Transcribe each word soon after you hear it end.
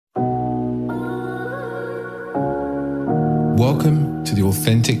Welcome to the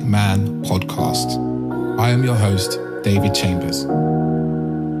Authentic Man podcast. I am your host, David Chambers.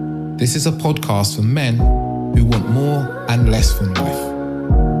 This is a podcast for men who want more and less from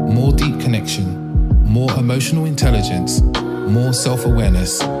life. More deep connection, more emotional intelligence, more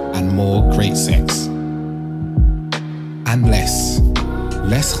self-awareness, and more great sex. And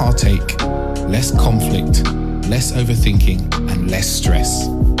less heartache, less conflict, less overthinking, and less stress.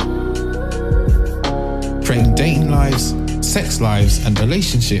 Creating dating lives, sex lives, and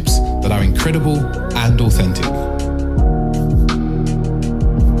relationships that are incredible and authentic.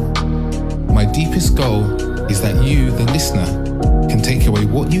 My deepest goal is that you, the listener, can take away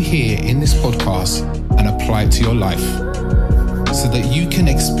what you hear in this podcast and apply it to your life so that you can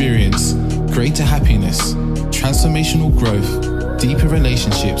experience greater happiness, transformational growth, deeper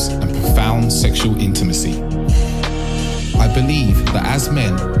relationships, and profound sexual intimacy. I believe that as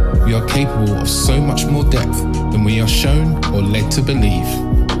men, we are capable of so much more depth than we are shown or led to believe.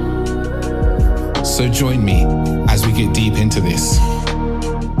 So join me as we get deep into this.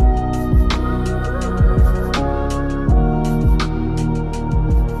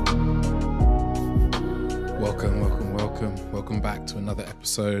 Welcome back to another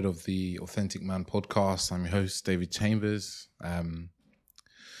episode of the Authentic Man podcast. I'm your host, David Chambers. I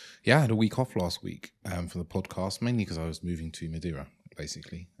had a week off last week for the podcast, mainly because I was moving to Madeira,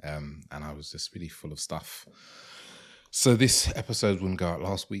 basically, and I was just really full of stuff. So this episode wouldn't go out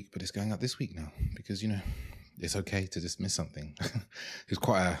last week, but it's going out this week now because, it's okay to just miss something. It's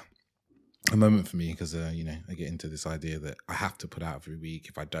quite a moment for me because, I get into this idea that I have to put out every week.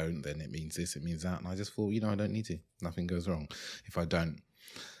 If I don't, then it means this, it means that. And I just thought, I don't need to. Nothing goes wrong if I don't.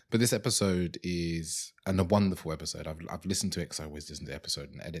 But this episode is a wonderful episode. I've listened to it because I always listen to the episode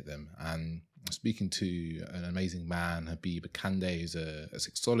and edit them. And I'm speaking to an amazing man, Habeeb Akande, who's a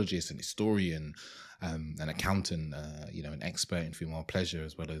sexologist, an historian, an accountant, an expert in female pleasure,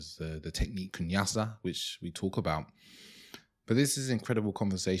 as well as the technique kunyasa, which we talk about. But this is an incredible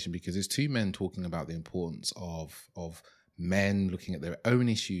conversation because there's two men talking about the importance of men looking at their own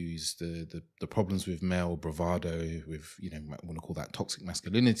issues, the problems with male bravado, with, I want to call that toxic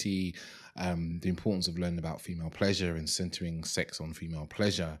masculinity, the importance of learning about female pleasure and centering sex on female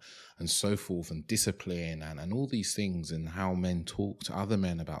pleasure and so forth, and discipline and all these things, and how men talk to other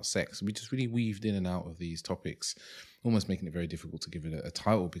men about sex. We just really weaved in and out of these topics, almost making it very difficult to give it a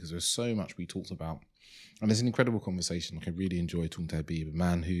title because there's so much we talked about. And it's an incredible conversation. I really enjoy talking to Habeeb, a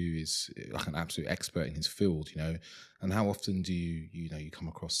man who is like an absolute expert in his field, and how often do you come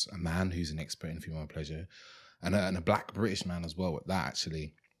across a man who's an expert in female pleasure and a black British man as well at that,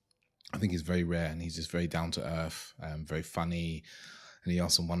 actually. I think he's very rare, and he's just very down to earth, very funny. And he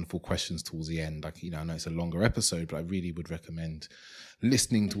asked some wonderful questions towards the end. I know it's a longer episode, but I really would recommend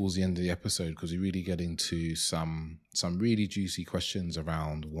listening towards the end of the episode because we really get into some really juicy questions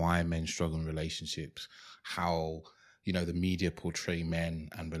around why men struggle in relationships, how, the media portray men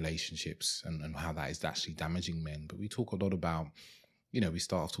and relationships and how that is actually damaging men. But we talk a lot about, we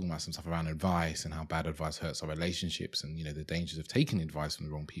start off talking about some stuff around advice and how bad advice hurts our relationships and, the dangers of taking advice from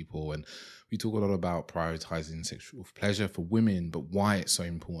the wrong people. And we talk a lot about prioritizing sexual pleasure for women, but why it's so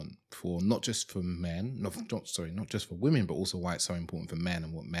important for not just for men, not just for women, but also why it's so important for men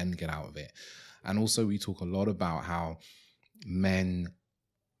and what men get out of it. And also we talk a lot about how men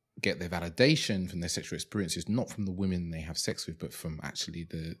get their validation from their sexual experiences, not from the women they have sex with, but from actually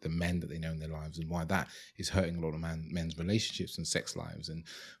the men that they know in their lives, and why that is hurting a lot of men's relationships and sex lives. And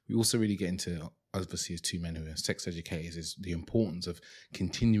we also really get into, obviously, as two men who are sex educators, is the importance of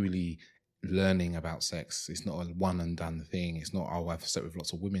continually learning about sex. It's not a one and done thing. It's not, I've slept with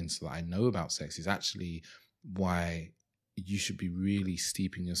lots of women so that I know about sex. It's actually why you should be really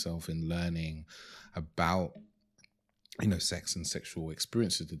steeping yourself in learning about sex and sexual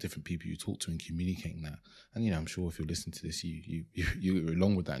experiences, the different people you talk to, and communicating that. And, I'm sure if you're listening to this, you're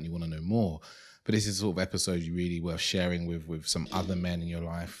along with that and you want to know more. But this is the sort of episode you really worth sharing with some other men in your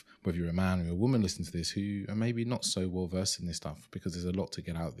life, whether you're a man or a woman listening to this, who are maybe not so well versed in this stuff, because there's a lot to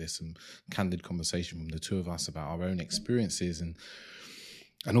get out of this, some candid conversation from the two of us about our own experiences and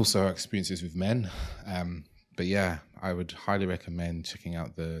also our experiences with men. But yeah, I would highly recommend checking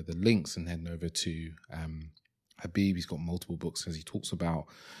out the links and heading over to Habeeb. He's got multiple books as he talks about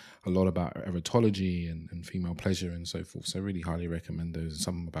a lot about erotology and female pleasure and so forth. So I really highly recommend those.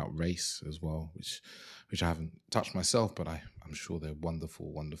 Some about race as well, which I haven't touched myself, but I'm sure they're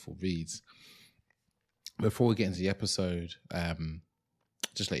wonderful, wonderful reads. Before we get into the episode,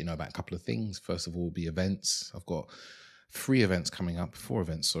 just let you know about a couple of things. First of all, will be events. I've got four events coming up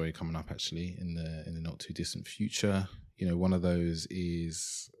actually in the not too distant future. One of those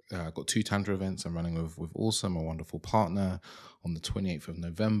is got 2 Tantra events I'm running with Awesome, a wonderful partner, on the 28th of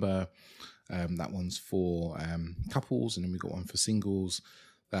November. That one's for couples, and then we've got one for singles.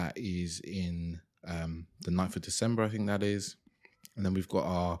 That is in the 9th of December, I think that is. And then we've got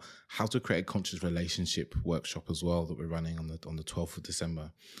our How to Create a Conscious Relationship workshop as well that we're running on the 12th of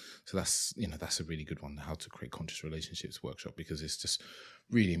December. So that's a really good one, the How to Create Conscious Relationships workshop, because it's just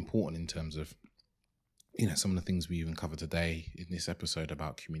really important in terms of some of the things we even cover today in this episode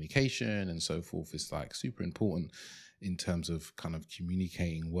about communication and so forth is like super important in terms of kind of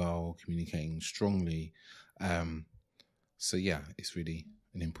communicating well, communicating strongly. So yeah, it's really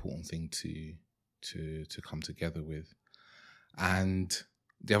an important thing to come together with. And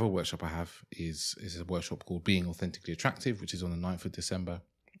the other workshop I have is a workshop called Being Authentically Attractive, which is on the 9th of December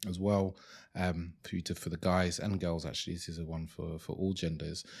as well. For the guys and girls, actually, this is a one for all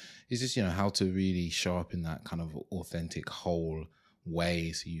genders. Is just, how to really show up in that kind of authentic whole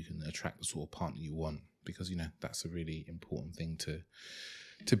way so you can attract the sort of partner you want, because, that's a really important thing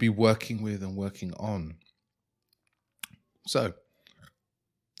to be working with and working on. So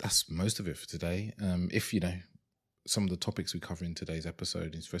that's most of it for today. If, some of the topics we cover in today's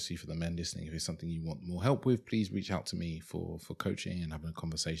episode, especially for the men listening, if it's something you want more help with, please reach out to me for coaching and having a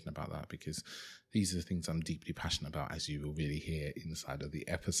conversation about that, because these are the things I'm deeply passionate about, as you will really hear inside of the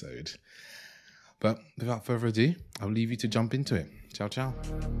episode. But without further ado, I'll leave you to jump into it. Ciao, ciao.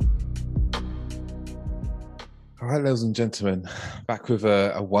 All right, ladies and gentlemen, back with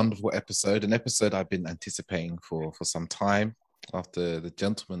a wonderful episode, an episode I've been anticipating for some time. After the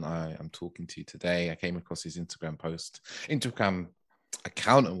gentleman I'm talking to today, I came across his Instagram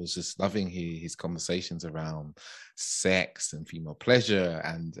account and was just loving his conversations around sex and female pleasure.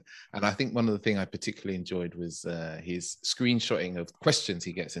 And I think one of the things I particularly enjoyed was his screenshotting of questions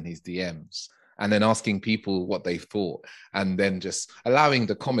he gets in his DMs, and then asking people what they thought, and then just allowing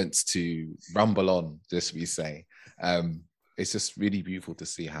the comments to rumble on, just we say. It's just really beautiful to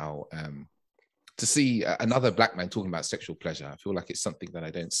see how... to see another black man talking about sexual pleasure. I feel like it's something that I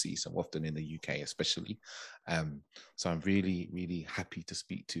don't see so often in the UK, especially. So I'm really, really happy to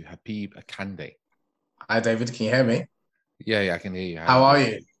speak to Habeeb Akande. Hi, David. Can you hear me? Yeah, I can hear you. How are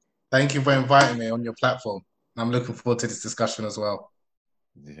you? Thank you for inviting me on your platform. I'm looking forward to this discussion as well.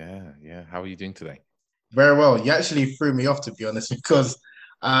 Yeah. How are you doing today? Very well. You actually threw me off, to be honest, because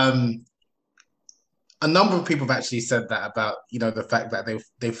a number of people have actually said that about, the fact that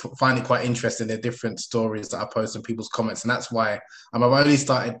they find it quite interesting, the different stories that I post in people's comments. And that's why I've only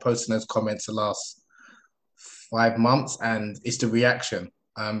started posting those comments the last 5 months, and it's the reaction.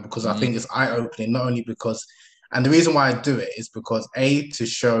 Because I think it's eye-opening, not only because, and the reason why I do it is because, to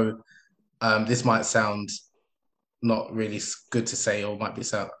show, this might sound not really good to say, or might be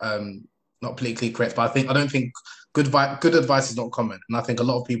not politically correct, but I don't think good advice is not common, and I think a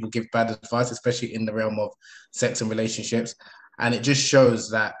lot of people give bad advice, especially in the realm of sex and relationships, and it just shows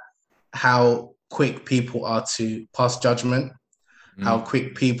that how quick people are to pass judgment, how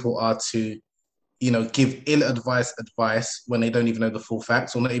quick people are to, give ill advice when they don't even know the full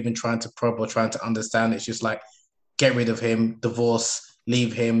facts, or not even trying to probe or trying to understand. It's just like, get rid of him, divorce,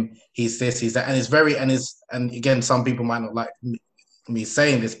 leave him, he's this, he's that, and again, some people might not like me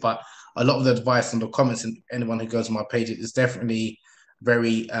saying this, but a lot of the advice and the comments, and anyone who goes on my page, is definitely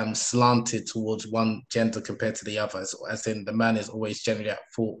very slanted towards one gender compared to the other, as in the man is always generally at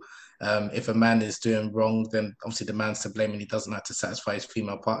fault. If a man is doing wrong, then obviously the man's to blame and he doesn't have to satisfy his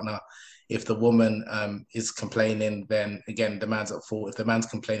female partner. If the woman is complaining, then again, the man's at fault. If the man's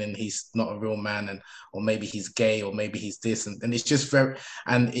complaining, he's not a real man, or maybe he's gay, or maybe he's this, and it's just very,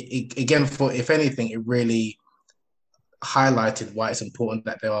 and again, if anything, it really highlighted why it's important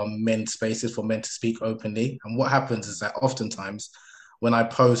that there are men's spaces for men to speak openly. And what happens is that oftentimes when I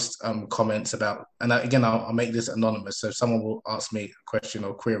post comments about, and again, I'll make this anonymous, so if someone will ask me a question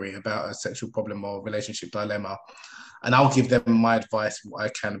or query about a sexual problem or relationship dilemma, and I'll give them my advice, what I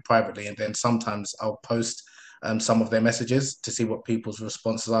can privately, and then sometimes I'll post some of their messages to see what people's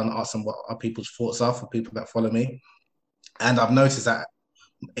responses are, and ask them what people's thoughts are for people that follow me. And I've noticed that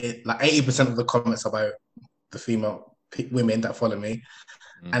like 80% of the comments are about the female women that follow me,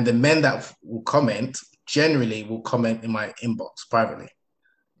 and the men that will comment generally will comment in my inbox privately,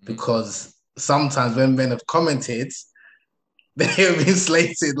 because sometimes when men have commented, they have been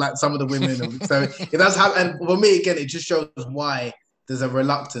slated like some of the women. So it does have, and for me again, it just shows why there's a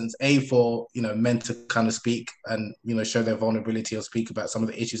reluctance for men to kind of speak and show their vulnerability or speak about some of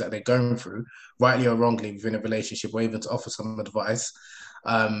the issues that they're going through, rightly or wrongly, within a relationship, or even to offer some advice,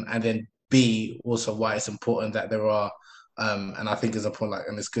 and then B, also why it's important that there are And I think it's a point, like,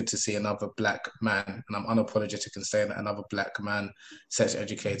 and it's good to see another black man, and I'm unapologetic in saying that, another black man, sex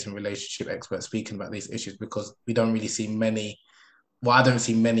educator and relationship expert, speaking about these issues, because we don't really see many. Well, I don't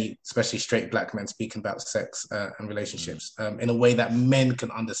see many, especially straight black men, speaking about sex and relationships in a way that men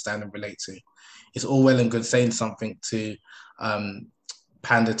can understand and relate to. It's all well and good saying something to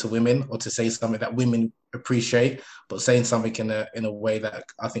pander to women, or to say something that women appreciate, but saying something in a way that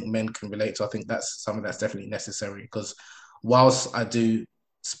I think men can relate to. I think that's something that's definitely necessary, because whilst I do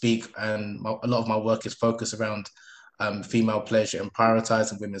speak, and a lot of my work is focused around female pleasure and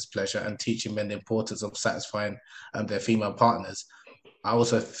prioritizing women's pleasure and teaching men the importance of satisfying their female partners, I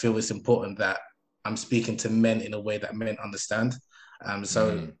also feel it's important that I'm speaking to men in a way that men understand.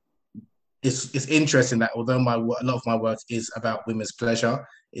 So it's interesting that although a lot of my work is about women's pleasure,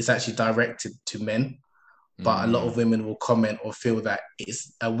 it's actually directed to men. But a lot of women will comment or feel that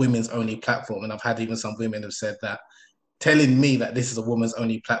it's a women's only platform. And I've had even some women have said that, telling me that this is a woman's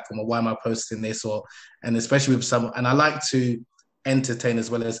only platform, or why am I posting this? And especially with some, and I like to entertain as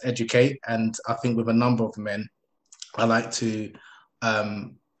well as educate. And I think with a number of men, I like to,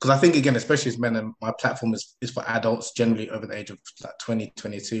 because I think, again, especially as men, and my platform is for adults generally over the age of like 20,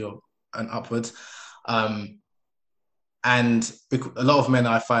 22 and upwards. And a lot of men,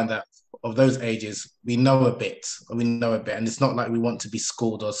 I find that of those ages, we know a bit, and it's not like we want to be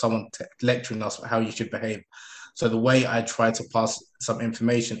schooled or someone lecturing us how you should behave. So the way I try to pass some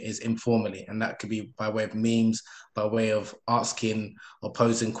information is informally, and that could be by way of memes, by way of asking or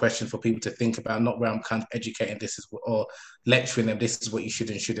posing questions for people to think about, not where I'm kind of educating or lecturing them, this is what you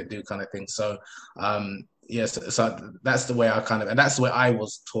should and shouldn't do, kind of thing. So yes, so that's the way and that's the way I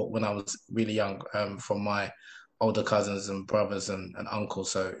was taught when I was really young, from my older cousins and brothers and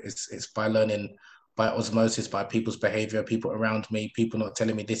uncles. So it's by learning by osmosis, by people's behavior, people around me, people not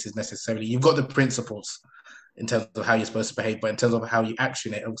telling me this is necessarily, you've got the principles in terms of how you're supposed to behave, but in terms of how you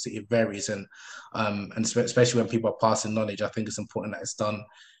action it, obviously it varies. And especially when people are passing knowledge, I think it's important that it's done.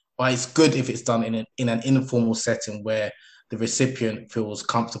 But it's good if it's done in an informal setting where the recipient feels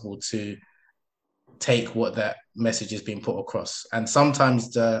comfortable to take what that message is being put across. And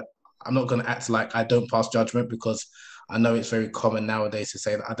sometimes I'm not going to act like I don't pass judgment, because I know it's very common nowadays to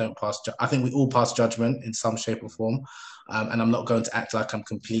say that I don't pass. I think we all pass judgment in some shape or form. And I'm not going to act like I'm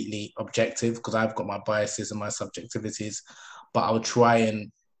completely objective, because I've got my biases and my subjectivities. But I would try,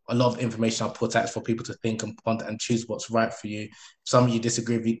 and a lot of information I'll put out for people to think and ponder and choose what's right for you. If some of you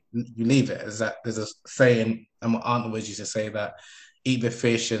disagree with you leave it. There's a saying, and my aunt always used to say that, eat the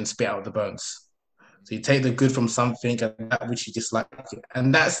fish and spit out the bones. So you take the good from something and that which you dislike.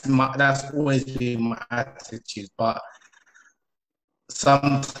 And that's always been my attitude. But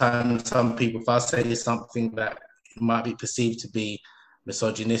sometimes some people, if I say something that might be perceived to be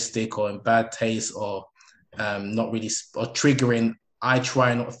misogynistic or in bad taste, or not really, or triggering, I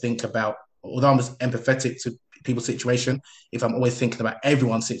try not to think about, although I'm empathetic to people's situation, if I'm always thinking about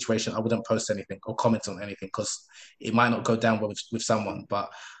everyone's situation, I wouldn't post anything or comment on anything, because it might not go down well with someone. But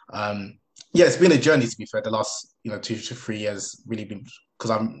yeah, it's been a journey, to be fair. The last 2 to 3 years really been,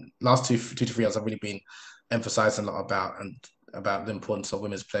 because last two to 3 years I've really been emphasizing a lot about the importance of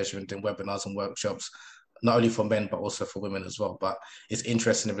women's pleasure, and doing webinars and workshops, not only for men but also for women as well. But it's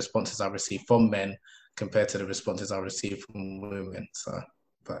interesting the responses I receive from men compared to the responses I receive from women. So,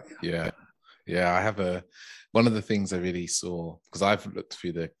 but yeah, I have one of the things I really saw, because I've looked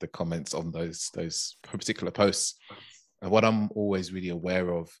through the comments on those particular posts, and what I'm always really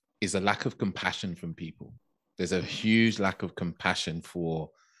aware of is a lack of compassion from people. There's a huge lack of compassion for,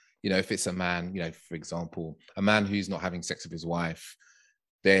 if it's a man, for example, a man who's not having sex with his wife,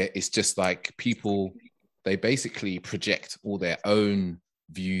 it's just like people, they basically project all their own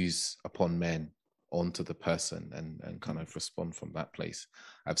views upon men onto the person, and kind of respond from that place.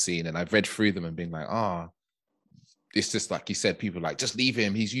 I've seen, and I've read through them and been like, it's just like you said, people like, just leave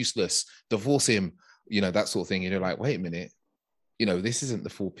him, he's useless, divorce him, that sort of thing. And you're like, wait a minute, this isn't the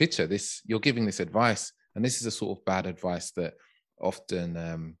full picture. You're giving this advice, and this is a sort of bad advice that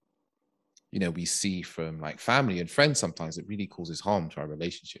often we see from like family and friends. Sometimes it really causes harm to our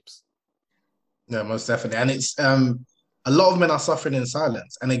relationships. No, most definitely. And it's a lot of men are suffering in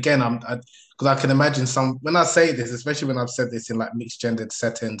silence. And again, because I can imagine when I say this, especially when I've said this in like mixed gendered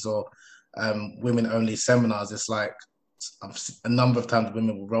settings or women only seminars, it's like a number of times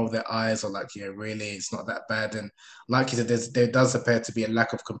women will roll their eyes, or like, yeah, really, it's not that bad. And like you said, there does appear to be a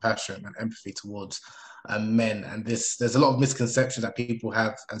lack of compassion and empathy towards men. And there's a lot of misconceptions that people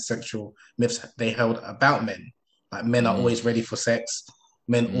have, and sexual myths they held about men. Like, men are always ready for sex.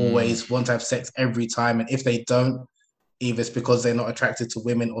 Men always want to have sex every time. And if they don't, either it's because they're not attracted to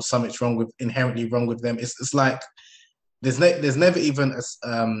women, or something's inherently wrong with them. It's like, there's never even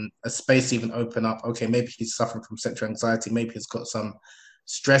a space to even open up. Okay, maybe he's suffering from sexual anxiety. Maybe he's got some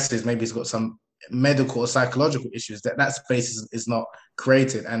stresses. Maybe he's got some medical or psychological issues. That space is not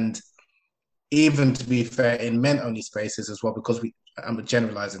created. And even to be fair, in men only spaces as well, because I'm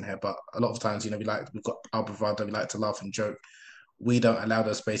generalizing here, but a lot of times, we've got our bravado, we like to laugh and joke. We don't allow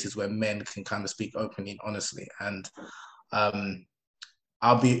those spaces where men can kind of speak openly and honestly. And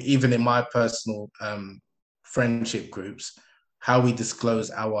I'll be, even in my personal friendship groups, how we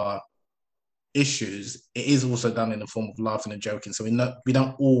disclose our issues, it is also done in the form of laughing and joking. So we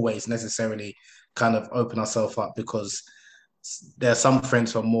don't always necessarily kind of open ourselves up, because there are some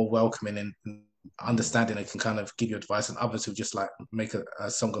friends who are more welcoming and understanding and can kind of give you advice, and others who just like make a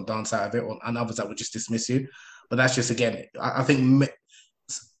song and dance out of it, and others that would just dismiss you. But that's just, again, I think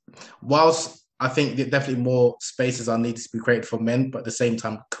whilst I think that definitely more spaces are needed to be created for men, but at the same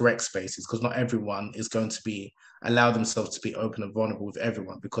time, correct spaces, because not everyone is going to be allow themselves to be open and vulnerable with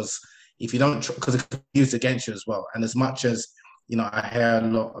everyone. Because if you don't, because it can be used against you as well. And as much as, I hear a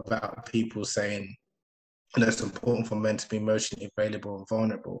lot about people saying, it's important for men to be emotionally available and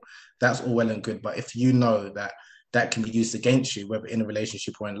vulnerable. That's all well and good. But if you know that that can be used against you, whether in a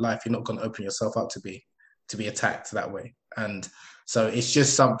relationship or in life, you're not going to open yourself up to be attacked that way. And so it's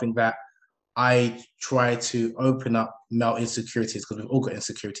just something that I try to open up male insecurities, because we've all got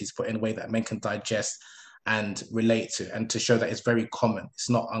insecurities, but in a way that men can digest and relate to, and to show that it's very common. It's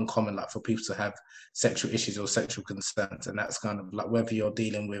not uncommon, like, for people to have sexual issues or sexual concerns. And that's kind of like, whether you're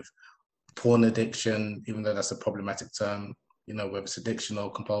dealing with porn addiction, even though that's a problematic term, whether it's addiction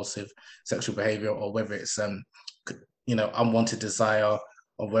or compulsive sexual behavior, or whether it's unwanted desire,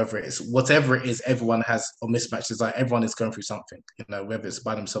 or whether it's whatever it is, everyone has a mismatched desire. Everyone is going through something, whether it's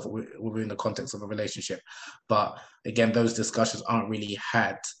by themselves or within the context of a relationship. But again, those discussions aren't really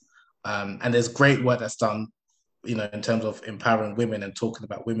had. And there's great work that's done, in terms of empowering women and talking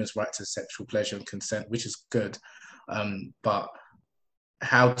about women's right to sexual pleasure and consent, which is good. But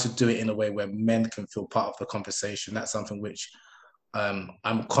how to do it in a way where men can feel part of the conversation, that's something which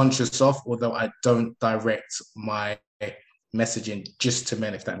I'm conscious of, although I don't direct my messaging just to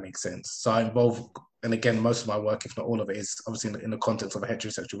men, if that makes sense. So I involve, and again, most of my work, if not all of it, is obviously in the context of a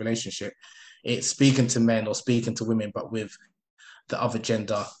heterosexual relationship. It's speaking to men or speaking to women, but with the other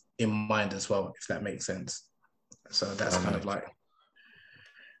gender in mind as well, if that makes sense. So that's kind of like...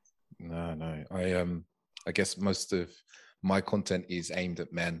 No. I guess most of my content is aimed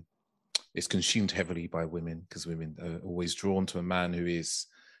at men. It's consumed heavily by women, because women are always drawn to a man who is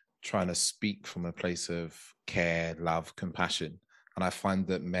trying to speak from a place of care, love, compassion. And I find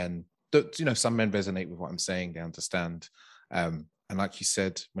that men, some men resonate with what I'm saying, they understand. And like you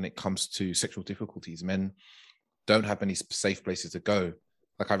said, when it comes to sexual difficulties, men don't have any safe places to go.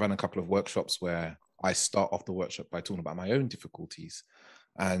 Like, I run a couple of workshops where I start off the workshop by talking about my own difficulties.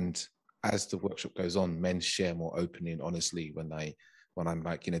 And as the workshop goes on, men share more openly and honestly when I'm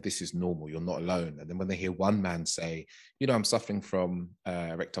like, this is normal, you're not alone. And then when they hear one man say, I'm suffering from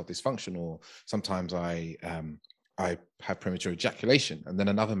erectile dysfunction, or sometimes I have premature ejaculation, and then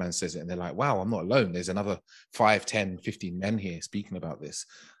another man says it, and they're like, wow, I'm not alone. There's another 5, 10, 15 men here speaking about this.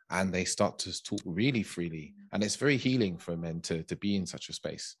 And they start to talk really freely. And it's very healing for men to be in such a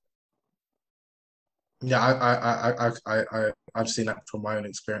space. Yeah, I've seen that from my own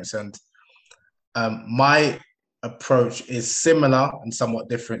experience. And my approach is similar and somewhat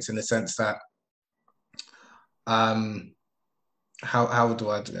different, in the sense that how do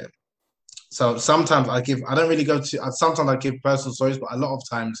I do it? So sometimes I don't really go to, sometimes I give personal stories, but a lot of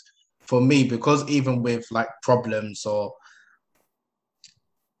times for me, because even with like problems, or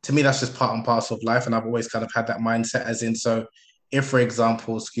to me, that's just part and parcel of life. And I've always kind of had that mindset, as in, so if, for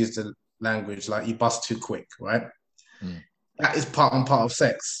example, excuse the language, like you bust too quick, right? That is part and part of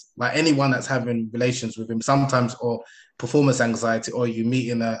sex. Like, anyone that's having relations with him sometimes, or performance anxiety, or you meet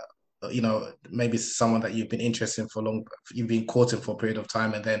in a, maybe someone that you've been interested in for long, you've been courting for a period of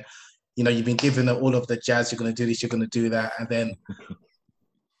time, and then, you've been given all of the jazz, you're going to do this, you're going to do that. And then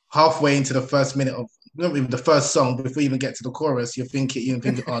halfway into the first minute of, not even the first song, before you even get to the chorus, you're thinking,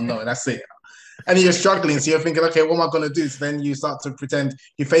 oh no, that's it. And you're struggling. So you're thinking, okay, what am I going to do? So then you start to pretend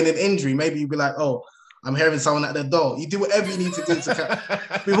you feign an injury. Maybe you'd be like, oh, I'm hearing someone at the door. You do whatever you need to do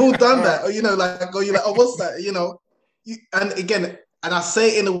we've all done that. Or, you're like, oh, what's that? And again, and I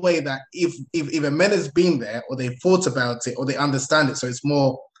say it in a way that if a man has been there, or they thought about it, or they understand it, so it's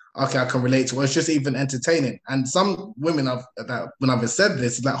more, okay, I can relate to it, or it's just even entertaining. And some women when I've said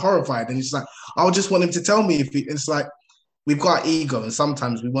this, it's like horrified. And it's like, I just want him to tell me it's like, we've got ego, and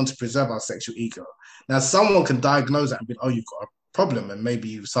sometimes we want to preserve our sexual ego. Now, someone can diagnose that and be, oh, you've got a problem, and maybe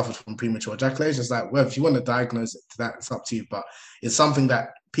you suffered from premature ejaculation. It's like, well, if you want to diagnose it, that's up to you. But it's something that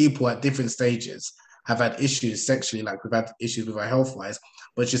people at different stages have had issues sexually, like we've had issues with our health wise,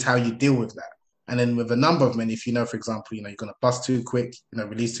 but it's just how you deal with that. And then with a number of men, if you know, for example, you're going to bust too quick,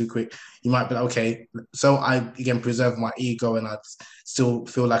 release too quick, you might be like, okay, so I again preserve my ego and I still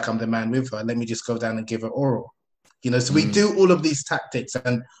feel like I'm the man with her. Let me just go down and give her oral. So we do all of these tactics.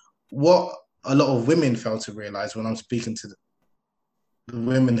 And what a lot of women fail to realize when I'm speaking to the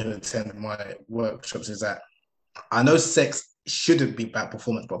women who attend my workshops is that I know sex shouldn't be about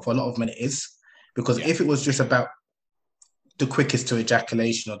performance, but for a lot of men it is. Because if it was just about the quickest to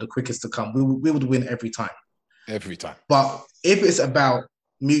ejaculation or the quickest to come, we would win every time. Every time. But if it's about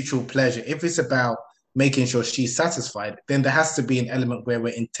mutual pleasure, if it's about making sure she's satisfied, then there has to be an element where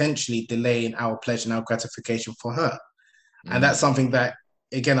we're intentionally delaying our pleasure and our gratification for her. And that's something that,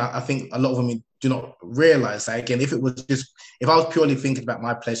 again, I think a lot of women do not realize that, again, if I was purely thinking about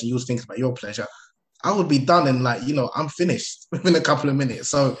my pleasure, you was thinking about your pleasure, I would be done and I'm finished within a couple of minutes.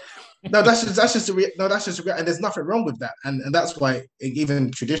 So no, that's just and there's nothing wrong with that. And that's why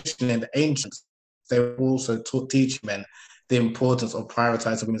even traditionally in the ancients, they also teach men the importance of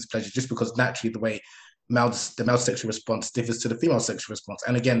prioritizing women's pleasure, just because naturally the male sexual response differs to the female sexual response.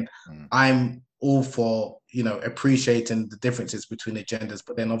 And again, I'm all for, appreciating the differences between the genders,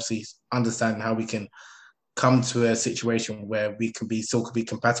 but then obviously understanding how we can come to a situation where we can be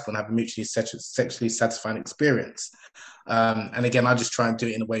compatible and have a mutually sexually satisfying experience. And again, I just try and do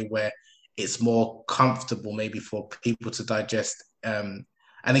it in a way where it's more comfortable maybe for people to digest.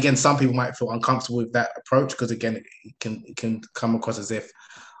 And again, some people might feel uncomfortable with that approach because, again, it can come across as if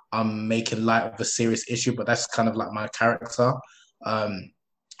I'm making light of a serious issue, but that's kind of like my character.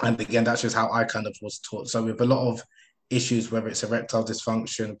 And again, that's just how I kind of was taught. So with a lot of issues, whether it's erectile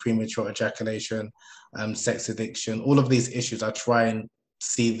dysfunction, premature ejaculation, sex addiction, all of these issues, I try and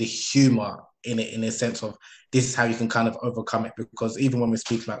see the humor in it, in a sense of this is how you can kind of overcome it. Because even when we're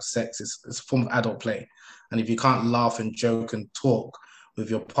speaking about sex, it's a form of adult play. And if you can't laugh and joke and talk with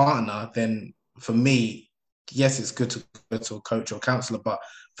your partner, then for me, yes, it's good to go to a coach or counselor, but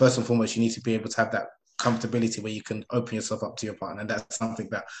first and foremost, you need to be able to have that comfortability where you can open yourself up to your partner. And that's something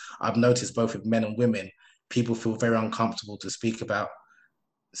that I've noticed both with men and women. People feel very uncomfortable to speak about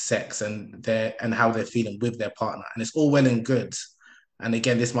sex and how they're feeling with their partner. And it's all well and good. And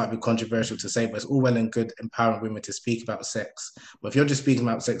again, this might be controversial to say, but it's all well and good empowering women to speak about sex. But if you're just speaking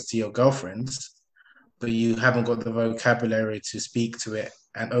about sex to your girlfriends, but you haven't got the vocabulary to speak to it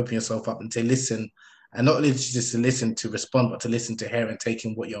and open yourself up and to listen, and not only just to listen to respond, but to listen to hear and take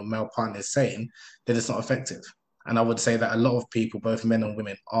in what your male partner is saying, then it's not effective. And I would say that a lot of people, both men and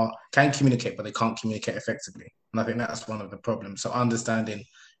women, can communicate, but they can't communicate effectively. And I think that's one of the problems. So understanding,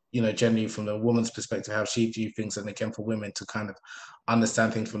 generally from the woman's perspective, how she views things, and again for women to kind of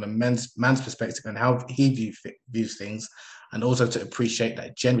understand things from the man's perspective and how he views things, and also to appreciate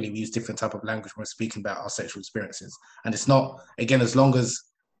that generally we use different type of language when we're speaking about our sexual experiences. And it's not, again, as long as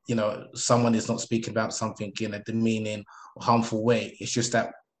someone is not speaking about something in a demeaning or harmful way, it's just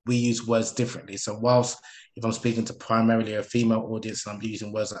that we use words differently. So whilst if I'm speaking to primarily a female audience and I'm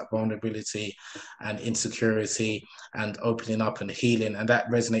using words like vulnerability and insecurity and opening up and healing, and that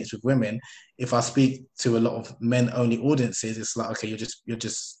resonates with women, if I speak to a lot of men-only audiences, it's like, okay, you're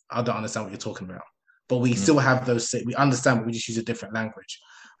just, I don't understand what you're talking about. But we still have we understand, but we just use a different language.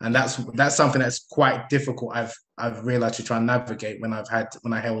 And that's something that's quite difficult. I've realized to try and navigate when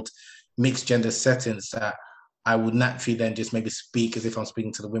I held mixed gender settings, that I would naturally then just maybe speak as if I'm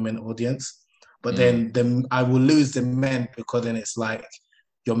speaking to the women audience. But then I will lose the men, because then it's like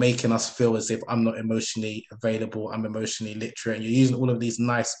you're making us feel as if I'm not emotionally available, I'm emotionally literate. And you're using all of these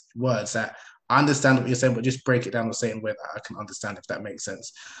nice words that I understand what you're saying, but just break it down the same way that I can understand, if that makes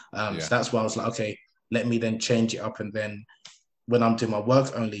sense. So that's why I was like, okay, let me then change it up. And then when I'm doing my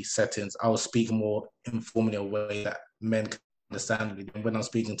work only settings, I will speak more informally, a way that men can understand me. And when I'm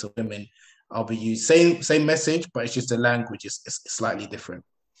speaking to women, I'll be using same message, but it's just the language is slightly different.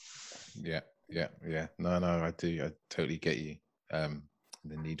 Yeah. No, I do. I totally get you.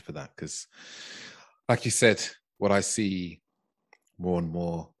 The need for that, because, like you said, what I see more and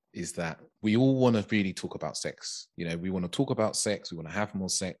more is that we all want to really talk about sex. We want to talk about sex. We want to have more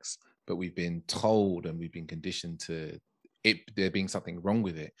sex, but we've been told and we've been conditioned to it there being something wrong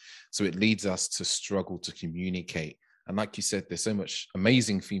with it. So it leads us to struggle to communicate. And like you said, there's so much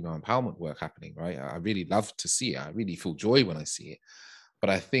amazing female empowerment work happening, right? I really love to see it. I really feel joy when I see it. But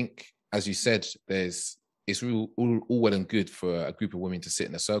I think, as you said, it's all well and good for a group of women to sit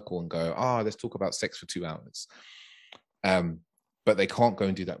in a circle and go, let's talk about sex for 2 hours. But they can't go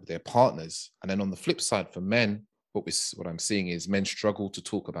and do that with their partners. And then on the flip side, for men, what I'm seeing is men struggle to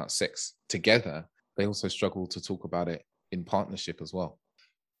talk about sex together. They also struggle to talk about it in partnership as well.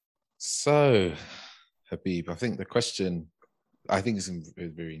 So, Habeeb, I think the question, I think is a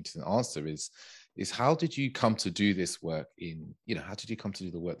very interesting answer is how did you come to do this work how did you come to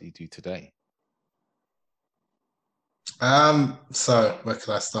do the work that you do today? So where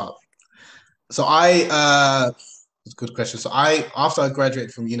can I start? So it's a good question. So after I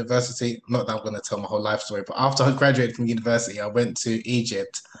graduated from university, not that I'm going to tell my whole life story, but after I graduated from university, I went to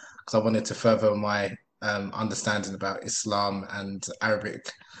Egypt because I wanted to further my understanding about Islam and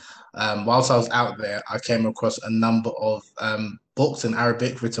Arabic. Whilst I was out there, I came across a number of books in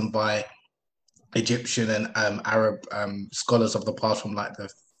Arabic written by Egyptian and Arab scholars of the past from like the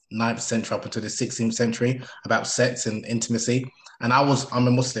 9th century up until the 16th century about sex and intimacy. And I'm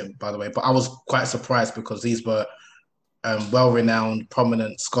a Muslim, by the way, but I was quite surprised because these were well-renowned,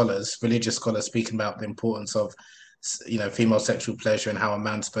 prominent scholars, religious scholars, speaking about the importance of, female sexual pleasure and how a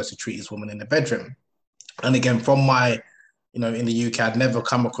man's supposed to treat his woman in the bedroom. And again, from my, in the UK, I'd never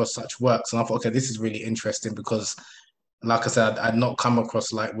come across such works, and I thought, okay, this is really interesting because, like I said, I'd not come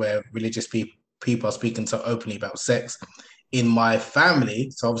across like where religious people are speaking so openly about sex. In my family,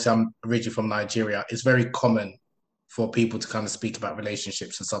 so obviously I'm originally from Nigeria, it's very common for people to kind of speak about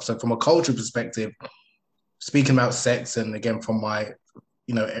relationships and stuff. So from a cultural perspective, speaking about sex, and again from my,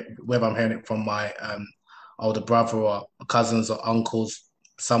 whether I'm hearing it from my older brother or cousins or uncles,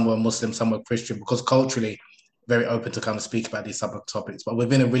 some were Muslim, some were Christian, because culturally very open to kind of speak about these type of topics. But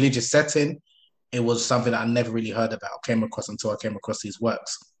within a religious setting, it was something that I never really heard about, came across until I came across these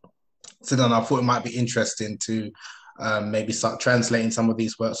works. So then I thought it might be interesting to maybe start translating some of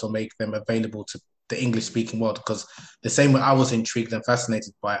these works or make them available to the English-speaking world, because the same way I was intrigued and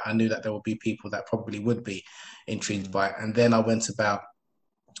fascinated by it, I knew that there would be people that probably would be intrigued by it. And then I went about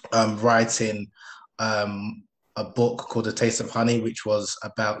writing a book called The Taste of Honey, which was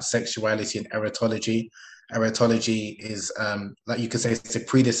about sexuality and erotology. Erotology is, like you could say, it's a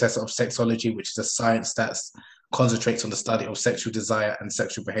predecessor of sexology, which is a science that concentrates on the study of sexual desire and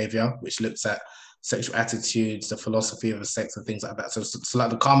sexual behavior, which looks at sexual attitudes, the philosophy of sex, and things like that. So like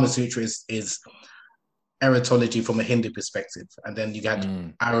the Kama Sutra is erotology from a Hindu perspective, and then you got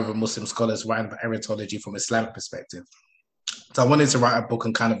Arab and Muslim scholars writing about erotology from Islamic perspective. So I wanted to write a book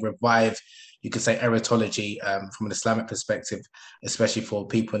and kind of revive, you could say, erotology from an Islamic perspective, especially for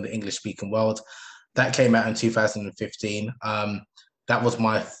people in the English-speaking world. That came out in 2015. That was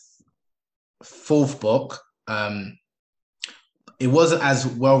my fourth book. It wasn't as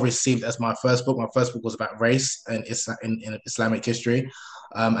well received as my first book. My first book was about race and in Islamic history.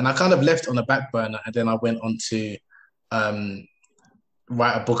 And I kind of left on the back burner, and then I went on to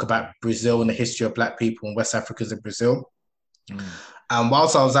write a book about Brazil and the history of Black people and West Africans in Brazil. And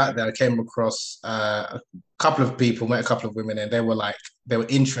whilst I was out there, I came across a couple of people, met a couple of women, and they were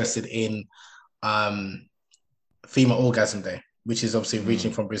interested in Female Orgasm Day, which is obviously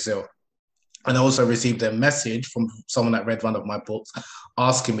reaching from Brazil. And I also received a message from someone that read one of my books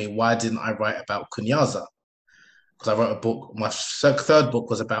asking me why didn't I write about kunyaza? Because I wrote a book, my third book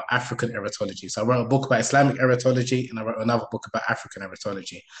was about African erotology. So I wrote a book about Islamic erotology, and I wrote another book about African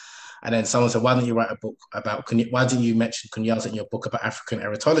erotology. And then someone said, why didn't you write a book about, why didn't you mention kunyaza in your book about African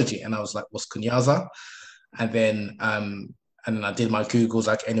erotology? And I was like, what's kunyaza? And then I did my Googles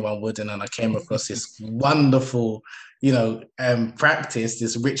like anyone would. And then I came across this wonderful, practice,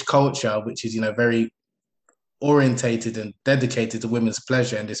 this rich culture, which is, very orientated and dedicated to women's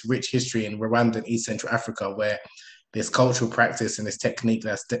pleasure, and this rich history in Rwanda and East Central Africa, where this cultural practice and this technique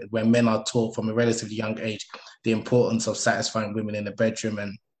where men are taught from a relatively young age the importance of satisfying women in the bedroom.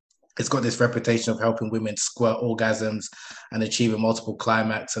 And it's got this reputation of helping women squirt orgasms and achieving multiple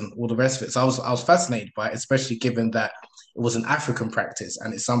climax and all the rest of it. So I was fascinated by it, especially given that it was an African practice,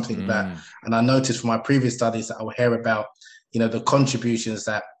 and it's something that, and I noticed from my previous studies that I will hear about, the contributions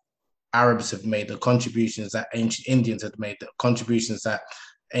that Arabs have made, the contributions that ancient Indians had made, the contributions that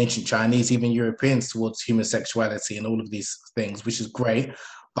ancient Chinese, even Europeans, towards human sexuality and all of these things, which is great.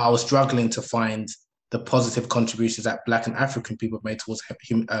 But I was struggling to find the positive contributions that Black and African people have made towards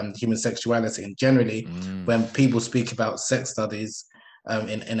human sexuality. And generally, when people speak about sex studies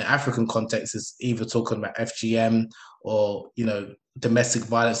in an African context, is either talking about FGM or, domestic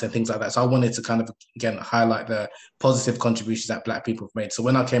violence and things like that. So I wanted to kind of, again, highlight the positive contributions that Black people have made. So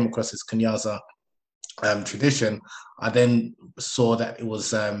when I came across this kunyaza tradition, I then saw that it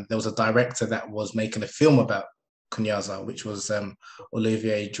was there was a director that was making a film about kunyaza, which was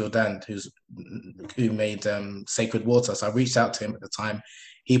Olivier Jourdan, who made Sacred Water. So I reached out to him at the time.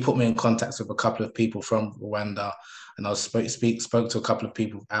 He put me in contact with a couple of people from Rwanda, and I spoke to a couple of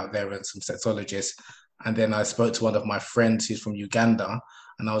people out there and some sexologists. And then I spoke to one of my friends who's from Uganda,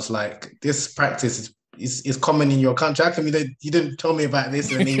 and I was like, this practice is common in your country. How come you didn't tell me about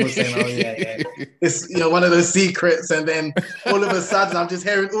this? And he was saying, oh, yeah. It's, one of those secrets. And then all of a sudden, I'm just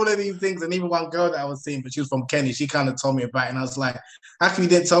hearing all of these things. And even one girl that I was seeing, but she was from Kenya, she kind of told me about it. And I was like, how come you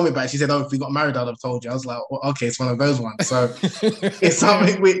didn't tell me about it? She said, oh, if we got married, I'd have told you. I was like, well, okay, it's one of those ones. So it's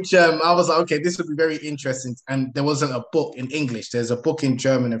something which I was like, okay, this would be very interesting. And there wasn't a book in English. There's a book in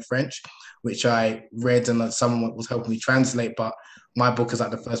German and French, which I read and someone was helping me translate. But my book is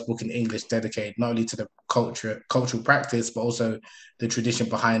like the first book in English dedicated not only to the cultural practice, but also the tradition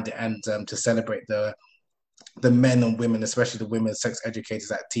behind it, and to celebrate the men and women, especially the women sex educators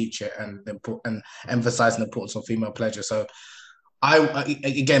that teach it, and emphasizing the importance of female pleasure. So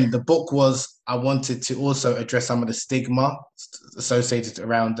again, the book was, I wanted to also address some of the stigma associated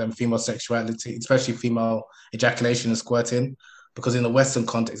around female sexuality, especially female ejaculation and squirting, because in the Western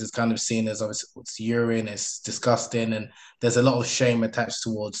context, it's kind of seen as obviously it's urine, it's disgusting, and there's a lot of shame attached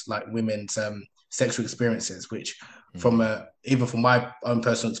towards like women's sexual experiences, which even from my own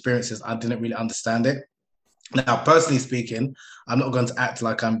personal experiences, I didn't really understand it. Now, personally speaking, I'm not going to act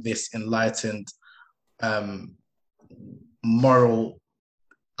like I'm this enlightened, moral,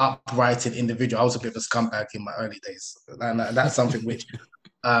 uprighted individual. I was a bit of a scumbag in my early days, and that's something which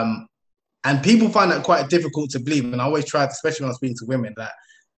and people find that quite difficult to believe. And I always try, especially when I'm speaking to women, that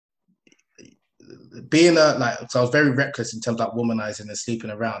so I was very reckless in terms of like womanizing and sleeping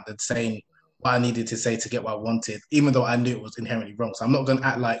around and saying what I needed to say to get what I wanted, even though I knew it was inherently wrong. So I'm not going to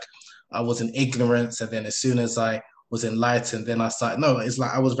act like I was in ignorance, and then as soon as I was enlightened, then I started. No, it's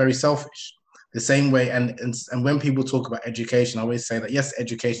like I was very selfish. The same way, and when people talk about education, I always say that yes,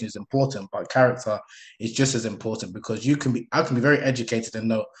 education is important, but character is just as important, because I can be very educated and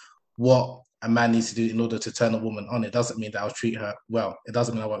know what a man needs to do in order to turn a woman on. It doesn't mean that I'll treat her well. It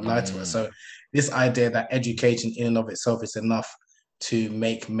doesn't mean I won't lie to her. So this idea that education in and of itself is enough to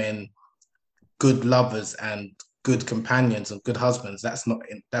make men good lovers and good companions and good husbands, that's not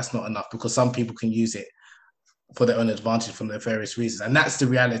enough, because some people can use it for their own advantage from their various reasons. And that's the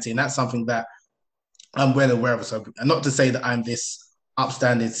reality. And that's something that I'm well aware of. So, and not to say that I'm this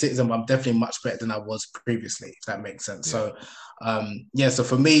upstanding citizen, but I'm definitely much better than I was previously, if that makes sense. Yeah. So, so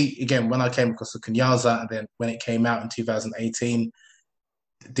for me, again, when I came across the Kunyaza, and then when it came out in 2018,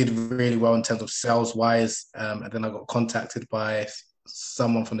 did really well in terms of sales wise. And then I got contacted by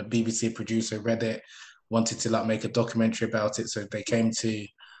someone from the BBC, producer, read it, wanted to like make a documentary about it. So they came to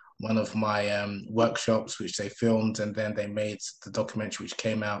one of my workshops, which they filmed, and then they made the documentary, which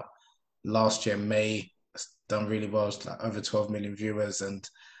came out last year, May. It's done really well. It's like over 12 million viewers. And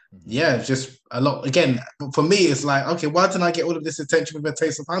yeah, just a lot. Again, for me, it's like, okay, why didn't I get all of this attention with A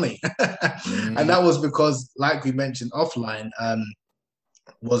Taste of Honey? And that was because, like we mentioned offline,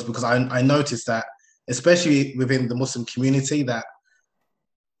 was because I noticed that, especially within the Muslim community, that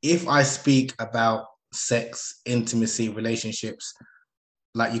if I speak about sex, intimacy, relationships,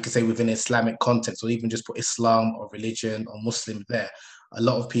 like you could say within Islamic context, or even just put Islam or religion or Muslim there, a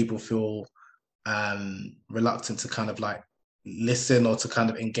lot of people feel reluctant to kind of like listen or to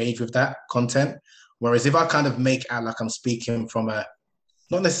kind of engage with that content. Whereas if I kind of make out like I'm speaking from a,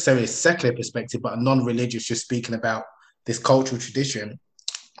 not necessarily a secular perspective, but a non-religious, just speaking about this cultural tradition,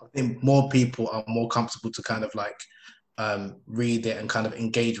 I think more people are more comfortable to kind of like read it and kind of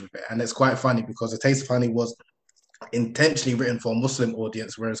engage with it. And it's quite funny because A Taste of Honey was intentionally written for a Muslim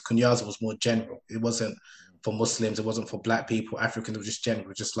audience, whereas Kunyaza was more general. It wasn't for Muslims, it wasn't for Black people, Africans, it was just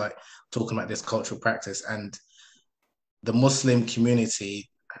general, just like talking about this cultural practice. And the Muslim community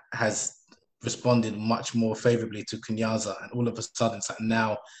has responded much more favorably to Kunyaza, and all of a sudden it's like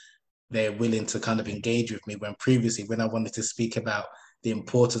now they're willing to kind of engage with me, when previously, when I wanted to speak about the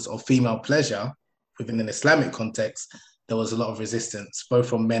importance of female pleasure within an Islamic context, there was a lot of resistance, both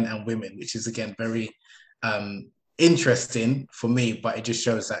from men and women, which is again very interesting for me, but it just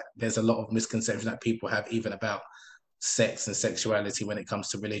shows that there's a lot of misconception that people have even about sex and sexuality when it comes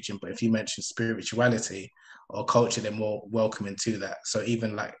to religion. But if you mention spirituality or culture, they're more welcoming to that. So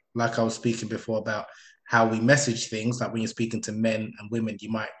even like I was speaking before about how we message things, like when you're speaking to men and women, you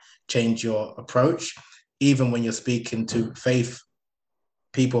might change your approach. Even when you're speaking to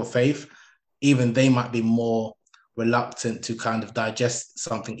people of faith, even they might be more reluctant to kind of digest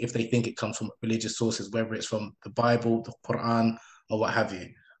something if they think it comes from religious sources, whether it's from the Bible, the Quran, or what have you.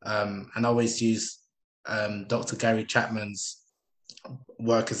 And I always use Dr. Gary Chapman's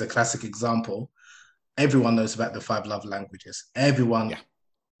work as a classic example. Everyone knows about the 5 love languages. Everyone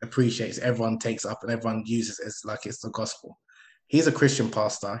appreciates, everyone takes up, and everyone uses it as like it's the gospel. He's a Christian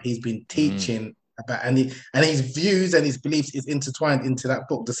pastor. He's been teaching about, and his views and his beliefs is intertwined into that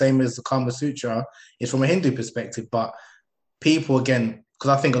book, the same as the Kama Sutra is from a Hindu perspective. But people, again,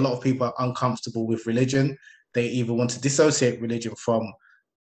 because I think a lot of people are uncomfortable with religion, they either want to dissociate religion from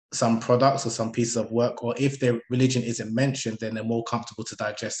some products or some pieces of work, or if their religion isn't mentioned, then they're more comfortable to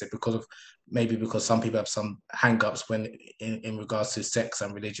digest it because some people have some hang-ups when in regards to sex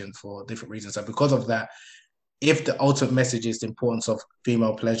and religion for different reasons. So because of that, if the ultimate message is the importance of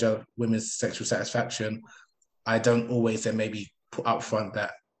female pleasure, women's sexual satisfaction, I don't always then maybe put up front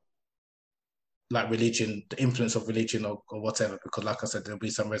that like religion, the influence of religion or whatever, because like I said, there'll be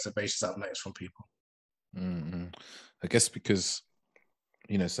some reservations I've noticed from people. Mm-hmm. I guess because,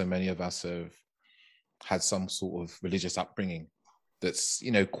 so many of us have had some sort of religious upbringing that's,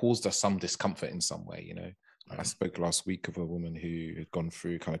 caused us some discomfort in some way, Mm-hmm. I spoke last week of a woman who had gone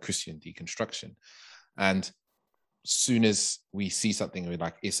through kind of Christian deconstruction. And soon as we see something, we're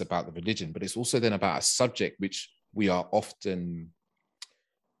like, it's about the religion, but it's also then about a subject which we are often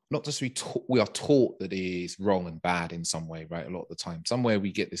not just we are taught that it is wrong and bad in some way, right? A lot of the time, somewhere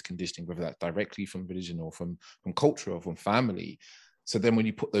we get this conditioning, whether that's directly from religion or from culture or from family. So then when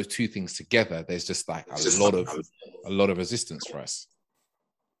you put those two things together, there's just like a lot of resistance for us.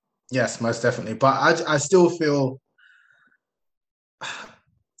 Yes, most definitely. But I still feel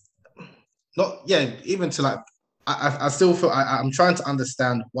even to like, I still feel I'm trying to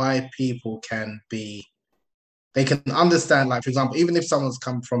understand why people they can understand, like, for example, even if someone's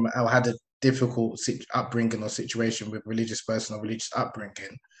come from or had a difficult upbringing or situation with religious person or religious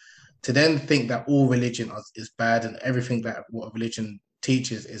upbringing, to then think that all religion is bad and everything that what religion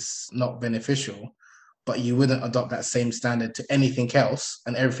teaches is not beneficial, but you wouldn't adopt that same standard to anything else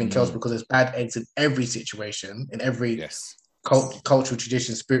and everything else because there's bad eggs in every situation, in every cultural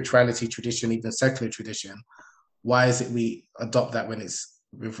tradition, spirituality tradition, even secular tradition. Why is it we adopt that when it's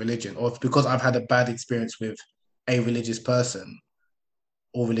with religion? Or because I've had a bad experience with a religious person,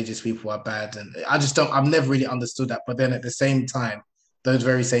 all religious people are bad. And I've never really understood that. But then at the same time, those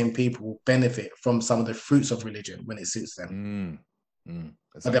very same people benefit from some of the fruits of religion when it suits them. Exactly.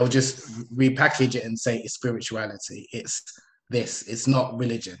 But they'll just repackage it and say it's spirituality. It's this. It's not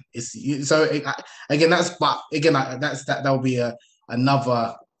religion. That'll be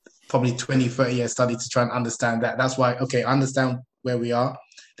another probably 20, 30 year study to try and understand that. That's why, okay, I understand where we are.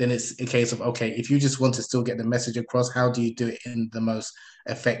 Then it's a case of, okay, if you just want to still get the message across, how do you do it in the most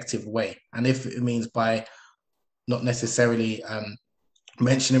effective way? And if it means by not necessarily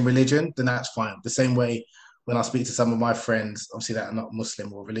mentioning religion, then that's fine. The same way when I speak to some of my friends, obviously that are not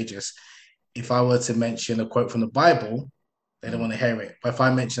Muslim or religious, if I were to mention a quote from the Bible, they don't want to hear it. But if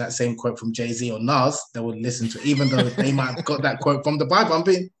I mention that same quote from Jay-Z or Nas, they would listen to it, even though they might have got that quote from the Bible.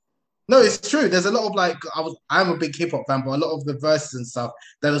 No, it's true. There's a lot of I'm a big hip hop fan, but a lot of the verses and stuff,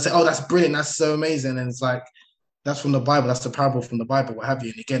 they'll say, oh, that's brilliant. That's so amazing. And it's like, that's from the Bible. That's the parable from the Bible, what have you.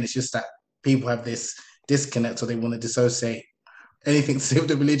 And again, it's just that people have this disconnect or they want to dissociate anything to do with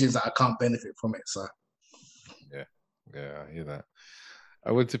the religions that I can't benefit from it. So, yeah, I hear that.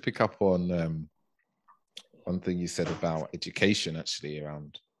 I want to pick up on one thing you said about education, actually,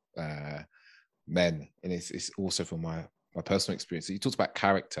 around men. And it's also from my personal experience. So you talked about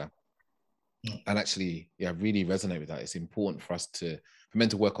character. And actually, I really resonate with that. It's important for men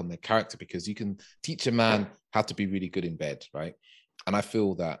to work on their character, because you can teach a man how to be really good in bed, right? And I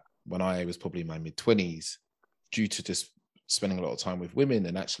feel that when I was probably in my mid-20s, due to just spending a lot of time with women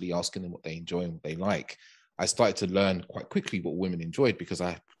and actually asking them what they enjoy and what they like, I started to learn quite quickly what women enjoyed because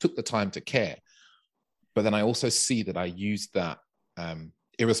I took the time to care. But then I also see that I used that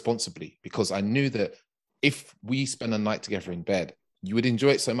irresponsibly, because I knew that if we spend a night together in bed, you would enjoy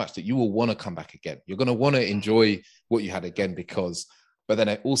it so much that you will want to come back again. You're going to want to enjoy what you had again but then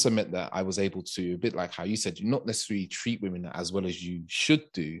it also meant that I was able to, a bit like how you said, you not necessarily treat women as well as you should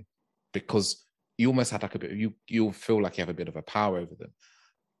do, because you almost had like you'll feel like you have a bit of a power over them.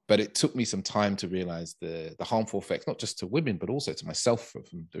 But it took me some time to realize the harmful effects, not just to women, but also to myself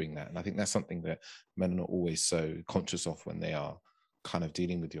from doing that. And I think that's something that men are not always so conscious of when they are kind of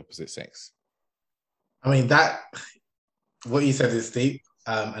dealing with the opposite sex. I mean, what you said is deep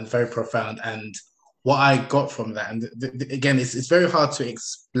and very profound. And what I got from that, and again, it's very hard to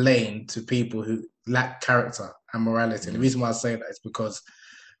explain to people who lack character and morality. And the reason why I say that is because,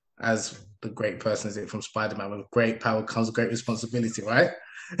 as the great person is it from Spider-Man, with great power comes great responsibility, right?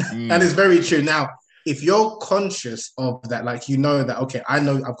 And it's very true. Now, if you're conscious of that, like, that, okay, I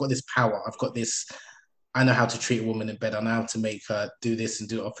know I've got this power, I know how to treat a woman in bed, I know how to make her do this and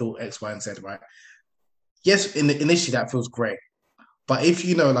do or feel X, Y, and Z, right? Yes, initially that feels great. But if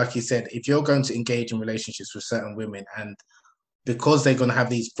like you said, if you're going to engage in relationships with certain women and because they're going to have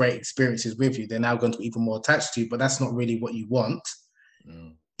these great experiences with you, they're now going to be even more attached to you, but that's not really what you want.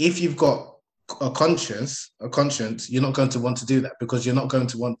 If you've got a conscience, you're not going to want to do that, because you're not going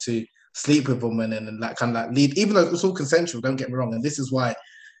to want to sleep with women and like kind of like lead, even though it's all consensual, don't get me wrong. And this is why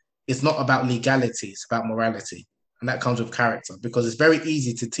it's not about legality, it's about morality. And that comes with character, because it's very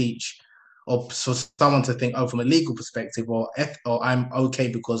easy to teach or for someone to think, oh, from a legal perspective, or I'm okay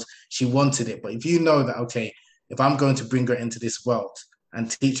because she wanted it. But if you know that, okay, if I'm going to bring her into this world and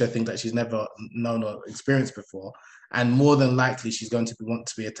teach her things that she's never known or experienced before, and more than likely she's going to want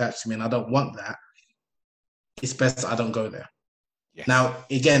to be attached to me, and I don't want that, it's best I don't go there. Yes. Now,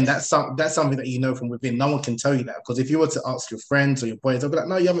 again, that's something that you know from within. No one can tell you that, because if you were to ask your friends or your boys, they'll be like,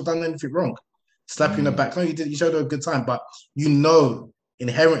 no, you haven't done anything wrong. Slap you in the back. No, you did. You showed her a good time, but you know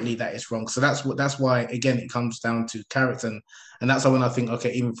inherently that it's wrong. So that's why, again, it comes down to character. And that's why when I think,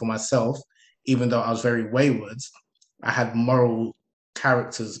 okay, even for myself, even though I was very wayward, I had moral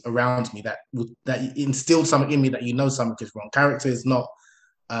characters around me that instilled something in me that something is wrong. Character is not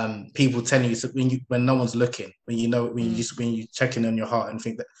people telling you when no one's looking, when you checking on your heart and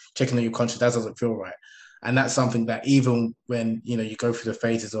think that checking on your conscience, that doesn't feel right. And that's something that even when you go through the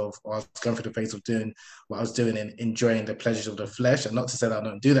phases of, or I was going through the phase of doing what I was doing and enjoying the pleasures of the flesh, and not to say that I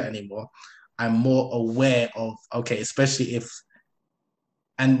don't do that anymore, I'm more aware of, okay, especially if,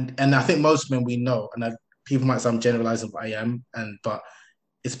 and I think most men we know, and people might say I'm generalizing, but I am, but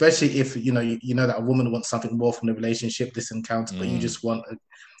especially if you know that a woman wants something more from the relationship, this encounter, but you just want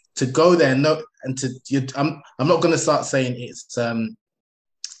to go there I'm not going to start saying it's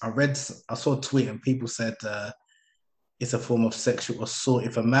I saw a tweet and people said it's a form of sexual assault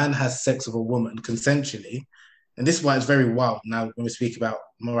if a man has sex with a woman consensually. And this is why it's very wild now when we speak about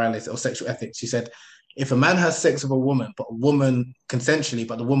morality or sexual ethics. She said, if a man has sex with a woman, but a woman consensually,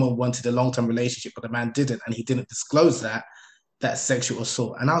 but the woman wanted a long-term relationship, but the man didn't, and he didn't disclose that, that's sexual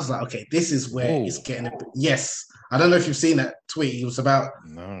assault. And I was like, okay, this is where it's getting a bit. Yes. I don't know if you've seen that tweet. It was about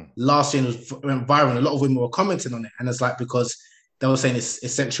last year, it went viral. A lot of women were commenting on it. And it's like, because they were saying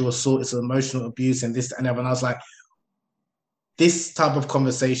it's sexual assault, it's emotional abuse, and this and that. And I was like, this type of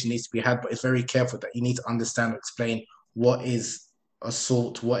conversation needs to be had, but it's very careful that you need to understand or explain what is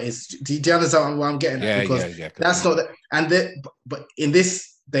assault, what is. Do you understand what I'm getting at? Because that's not that. But in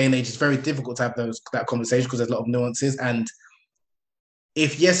this day and age, it's very difficult to have that conversation because there's a lot of nuances. And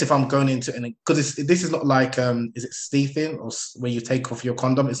if I'm going into it, because this is not like is it stealthing or where you take off your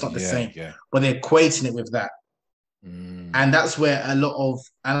condom? It's not the same, but they're equating it with that. And that's where and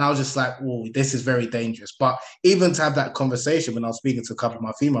I was just like, oh, this is very dangerous. But even to have that conversation when I was speaking to a couple of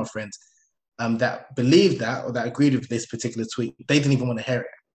my female friends that believed that or that agreed with this particular tweet, they didn't even want to hear it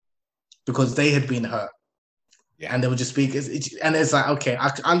because they had been hurt. And they would just speak. And it's like, okay,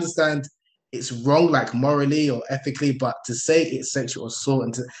 I understand it's wrong, like morally or ethically, but to say it's sexual assault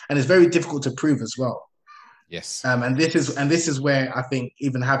and it's very difficult to prove as well. Yes. And this is where I think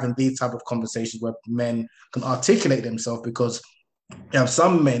even having these type of conversations where men can articulate themselves, because you have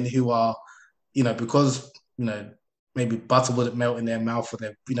some men who are, because maybe butter wouldn't melt in their mouth, or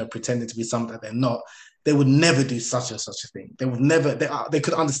they're pretending to be something that they're not. They would never do such a thing. They would never. They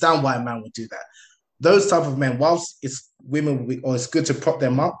could understand why a man would do that. Those type of men, whilst it's women, or it's good to prop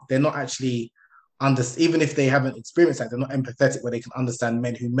them up, they're not actually even if they haven't experienced that, they're not empathetic where they can understand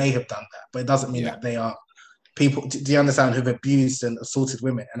men who may have done that. But it doesn't mean that they are people. Do you understand, who've abused and assaulted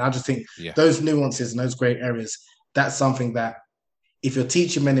women? And I just think those nuances and those grey areas, that's something that if you're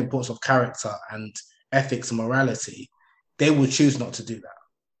teaching men the importance of character and ethics and morality, they will choose not to do that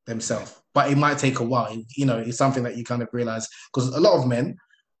themselves. But it might take a while. It's something that you kind of realize, because a lot of men,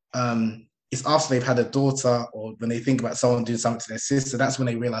 it's after they've had a daughter or when they think about someone doing something to their sister, that's when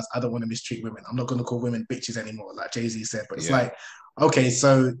they realize, I don't want to mistreat women. I'm not going to call women bitches anymore, like Jay-Z said. But it's like, okay,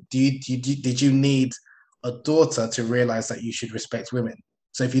 so did you need a daughter to realize that you should respect women?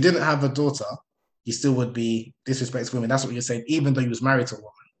 So if you didn't have a daughter, you still would be disrespecting women. That's what you're saying, even though you was married to a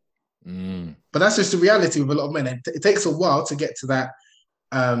woman. But that's just the reality with a lot of men. It takes a while to get to that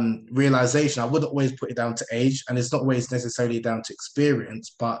realization. I wouldn't always put it down to age, and it's not always necessarily down to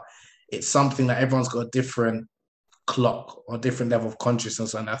experience, but it's something that everyone's got a different clock or a different level of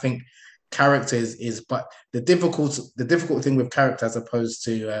consciousness. And I think character is but the difficult thing with character, as opposed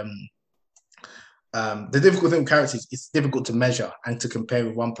to the difficult thing with character is it's difficult to measure and to compare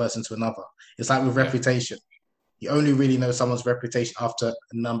with one person to another. It's like with reputation. You only really know someone's reputation after a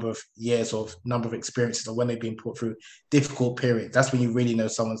number of years or number of experiences, or when they've been put through difficult periods. That's when you really know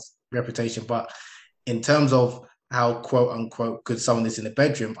someone's reputation. But in terms of how quote unquote good someone is in the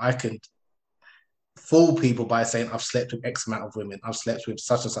bedroom, fool people by saying I've slept with X amount of women, I've slept with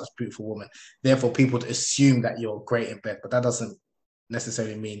such and such beautiful woman. Therefore, people to assume that you're great in bed, but that doesn't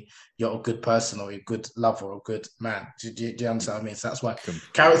necessarily mean you're a good person or a good lover or a good man. Do you understand what I mean? So that's why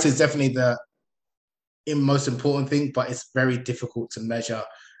character is definitely the most important thing, but it's very difficult to measure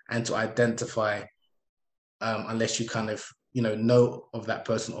and to identify unless you kind of know of that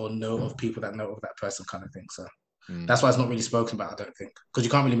person or know of people that know of that person, kind of thing. So that's why it's not really spoken about, I don't think, because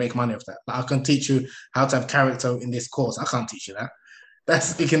you can't really make money off that. Like, I can teach you how to have character in this course. I can't teach you that.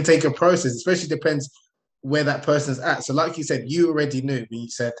 It can take a process, especially depends where that person's at. So like you said, you already knew when you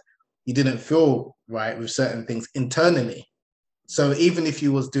said you didn't feel right with certain things internally. So even if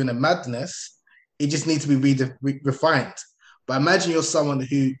you was doing a madness, it just needs to be refined. But imagine you're someone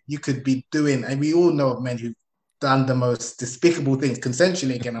who you could be doing, and we all know of men who've done the most despicable things,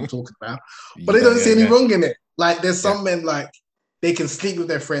 consensually again, I'm talking about, but they don't see any wrong in it. Like, there's some men, like, they can sleep with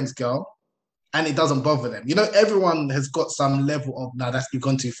their friend's girl and it doesn't bother them. Everyone has got some level of, now that's you've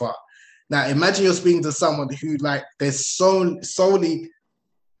gone too far. Now, imagine you're speaking to someone who, like, they're solely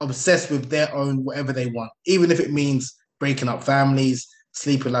obsessed with their own whatever they want, even if it means breaking up families,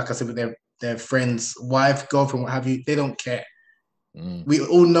 sleeping, like I said, with their friend's wife, girlfriend, what have you. They don't care. We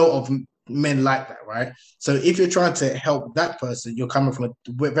all know of men like that, right? So if you're trying to help that person, you're coming from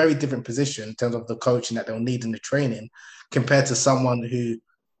a very different position in terms of the coaching that they'll need in the training compared to someone who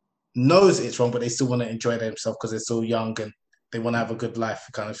knows it's wrong, but they still want to enjoy themselves because they're still young and they want to have a good life,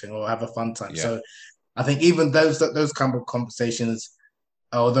 kind of thing, or have a fun time. Yeah. So I think even those kind of conversations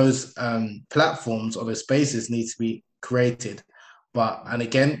or those platforms or those spaces need to be created. And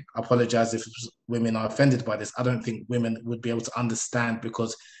again, I apologize if women are offended by this. I don't think women would be able to understand,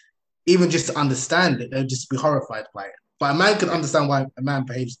 because even just to understand it, they'll just be horrified by it. But a man can understand why a man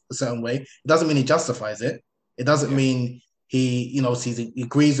behaves a certain way. It doesn't mean he justifies it. It doesn't mean he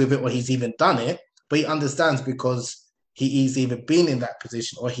agrees with it or he's even done it, but he understands because he's either been in that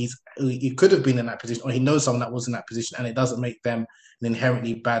position or he could have been in that position, or he knows someone that was in that position, and it doesn't make them an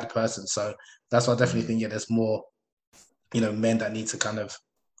inherently bad person. So that's why I definitely think, there's more, men that need to kind of,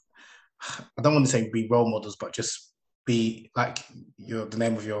 I don't want to say be role models, but just be like the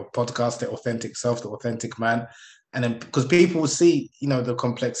name of your podcast, the authentic self, the authentic man. And then because people will see, the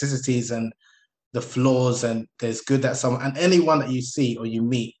complexities and the flaws, and there's good that someone, and anyone that you see or you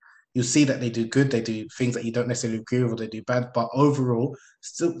meet, you see that they do good, they do things that you don't necessarily agree with, or they do bad, but overall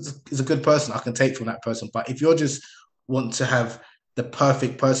still is a good person I can take from that person. But if you're just want to have the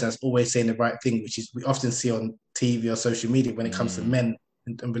perfect person that's always saying the right thing, which is we often see on TV or social media when it comes to men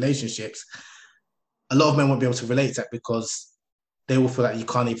and relationships, a lot of men won't be able to relate to that, because they will feel like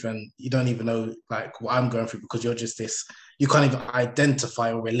you don't even know like what I'm going through, because you're just this, you can't even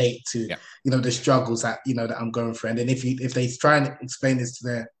identify or relate to, the struggles that, that I'm going through. And then if they try and explain this to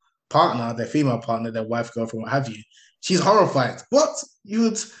their partner, their female partner, their wife, girlfriend, what have you, she's horrified. What?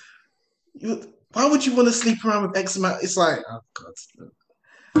 Why would you want to sleep around with X amount? It's like, oh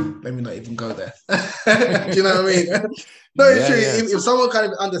God, let me not even go there. Do you know what I mean? No, it's true. If someone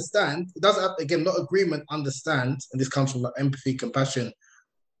kind of understands, it doesn't have, again, not agreement, understand, and this comes from like empathy, compassion,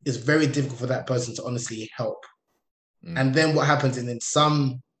 it's very difficult for that person to honestly help. And then what happens in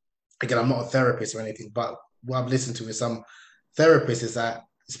some, again, I'm not a therapist or anything, but what I've listened to with some therapists is that,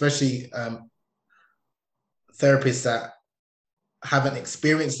 especially therapists that haven't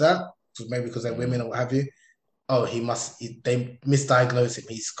experienced that, maybe because they're women or what have you, they misdiagnose him.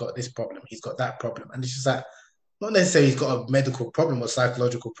 He's got this problem, he's got that problem. And it's just that, not necessarily he's got a medical problem or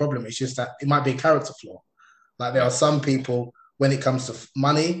psychological problem. It's just that it might be a character flaw. Like, there are some people, when it comes to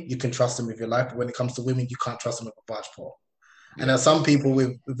money, you can trust them with your life, but when it comes to women, you can't trust them with a barge pole. And there are some people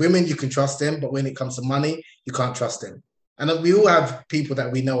with women, you can trust them, but when it comes to money, you can't trust them. And we all have people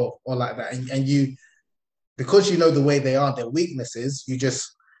that we know of or like that. And you, because you know the way they are, their weaknesses, you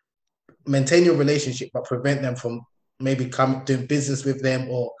just maintain your relationship, but prevent them from maybe doing business with them,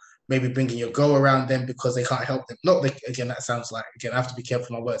 or maybe bringing your girl around them because they can't help them. Not that, again, that sounds like, again, I have to be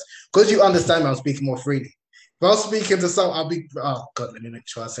careful with my words. Because you understand me, I'm speaking more freely. If I was speaking to someone, I'll be, oh God, let me make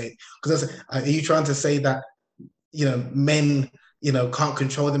sure I say it. Because are you trying to say that, men, can't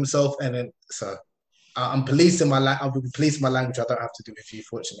control themselves? And then, so I'm policing I'll be policing my language. I don't have to do with you,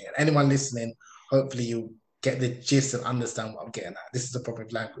 fortunately. And anyone listening, hopefully you get the gist and understand what I'm getting at. This is the problem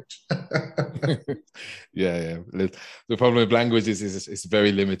with language. Yeah. The problem with language is it's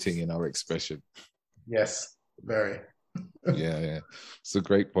very limiting in our expression. Yes, very. Yeah. So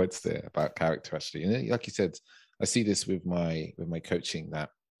great points there about character, actually. And like you said, I see this with my coaching,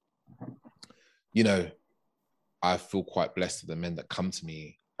 that, I feel quite blessed that the men that come to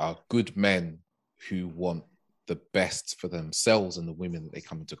me are good men who want the best for themselves and the women that they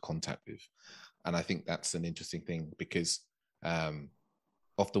come into contact with. And I think that's an interesting thing, because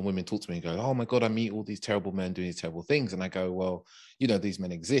often women talk to me and go, oh my God, I meet all these terrible men doing these terrible things. And I go, well, you know, these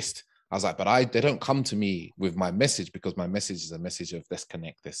men exist. I was like, but they don't come to me with my message, because my message is a message of let's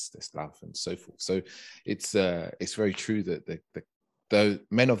connect, let's love, and so forth. So it's very true that the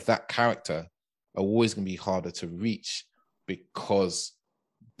men of that character are always going to be harder to reach, because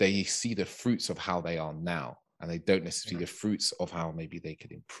they see the fruits of how they are now, and they don't necessarily see the fruits of how maybe they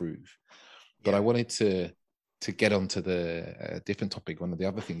could improve. But I wanted to get onto the different topic. One of the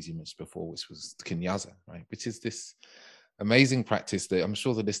other things you mentioned before, which was Kinyaza, right? Which is this amazing practice that I'm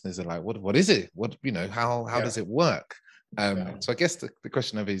sure the listeners are like, what is it? What, you know, how does it work? So I guess the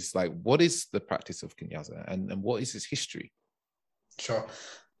question of is like, what is the practice of Kinyaza, and what is its history? Sure.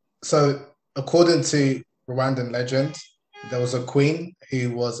 So according to Rwandan legend, there was a queen who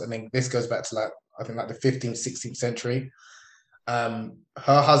was, I mean, this goes back to like, I think like the 15th, 16th century.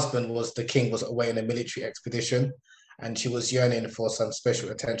 Her husband was the king, was away in a military expedition, and she was yearning for some special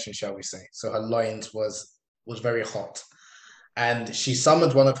attention, shall we say. So her loins was very hot. And she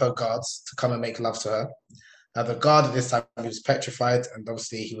summoned one of her guards to come and make love to her. Now, the guard at this time, he was petrified, and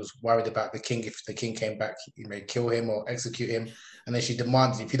obviously he was worried about the king. If the king came back, he may kill him or execute him. And then she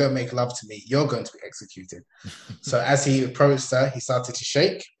demanded, if you don't make love to me, you're going to be executed. So as he approached her, he started to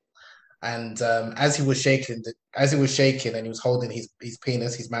shake. And as he was shaking, and he was holding his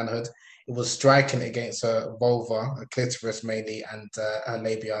penis, his manhood, it was striking against her vulva, her clitoris mainly, and her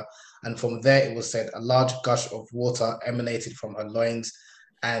labia. And from there, it was said a large gush of water emanated from her loins,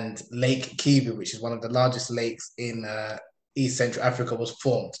 and Lake Kivu, which is one of the largest lakes in East Central Africa, was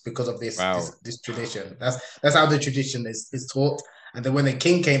formed because of this tradition. That's how the tradition is taught. And then when the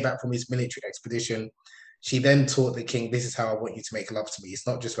king came back from his military expedition, she then taught the king, this is how I want you to make love to me. It's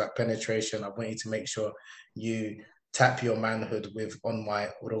not just about penetration. I want you to make sure you tap your manhood on my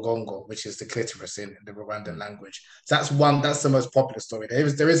urugongo, which is the clitoris in the Rwandan language. So that's the most popular story.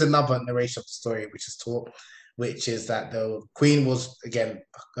 There is another narration of the story which is taught, which is that the queen was, again,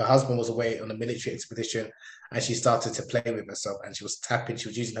 her husband was away on a military expedition, and she started to play with herself, and she was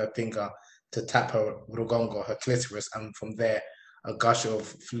using her finger to tap her urugongo, her clitoris, and from there, a gush of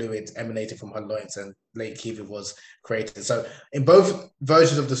fluid emanated from her loins, and Lake Kivu was created. So in both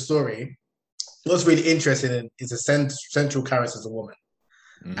versions of the story, what's really interesting is a central character as a woman.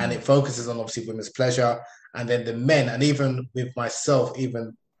 And it focuses on obviously women's pleasure, and then the men, and even with myself,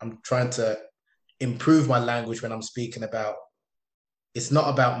 even I'm trying to improve my language when I'm speaking about, it's not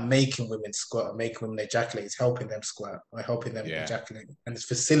about making women squirt or making women ejaculate, it's helping them squirt or helping them ejaculate, and it's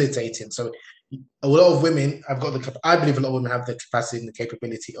facilitating. So a lot of women, I believe a lot of women have the capacity and the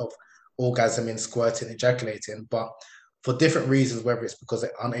capability of orgasming, squirting, ejaculating, but for different reasons, whether it's because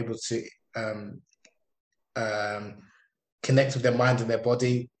they're unable to connect with their mind and their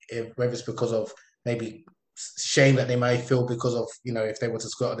body, whether it's because of maybe shame that they may feel because of, you know, if they were to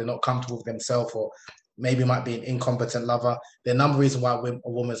squirt, or they're not comfortable with themselves, or maybe might be an incompetent lover. There are a number of reasons why a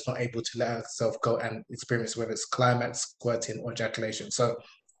woman is not able to let herself go and experience, whether it's climax, squirting, or ejaculation. So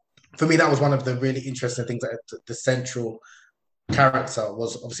for me, that was one of the really interesting things, that the central character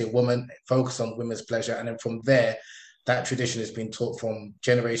was obviously a woman, focused on women's pleasure. And then from there, that tradition has been taught from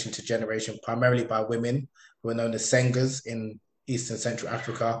generation to generation, primarily by women who are known as Sengas in East and Central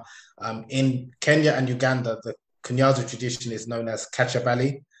Africa. In Kenya and Uganda, the Kunyaza tradition is known as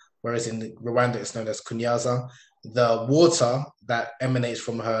Kachabali, whereas in Rwanda, it's known as Kunyaza. The water that emanates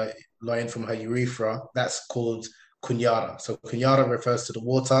from her loin, from her urethra, that's called Kunyara. So Kunyara refers to the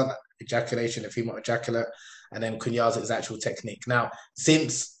water, ejaculation, the female ejaculate, and then Kunyaza is actual technique. Now,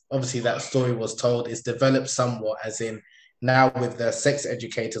 since obviously that story was told, it's developed somewhat, as in now with the sex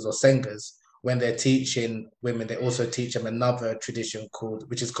educators or Sengas, when they're teaching women, they also teach them another tradition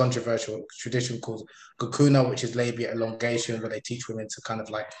which is controversial, tradition called Gukuna, which is labia elongation, where they teach women to kind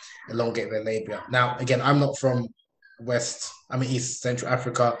of like elongate their labia. Now, again, I'm not from East Central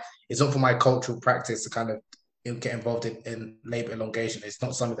Africa. It's not for my cultural practice to kind of get involved in labia elongation. It's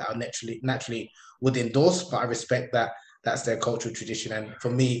not something that I naturally would endorse, but I respect that that's their cultural tradition. And for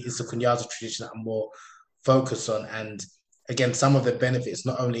me, it's the Kunyaza tradition that I'm more focused on. And again, some of the benefits,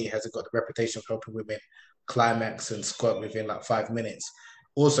 not only has it got the reputation of helping women climax and squirt within like 5 minutes,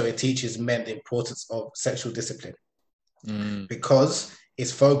 also it teaches men the importance of sexual discipline because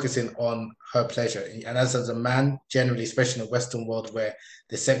it's focusing on her pleasure. And as a man, generally, especially in the Western world where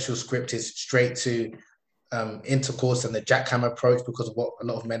the sexual script is straight to intercourse and the jackhammer approach, because of what a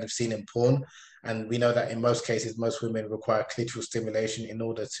lot of men have seen in porn. And we know that in most cases, most women require clitoral stimulation in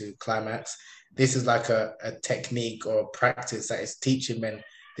order to climax. This is like a technique or a practice that is teaching men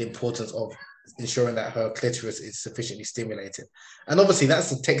the importance of ensuring that her clitoris is sufficiently stimulated. And obviously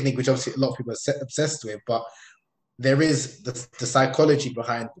that's a technique which obviously a lot of people are obsessed with, but there is the psychology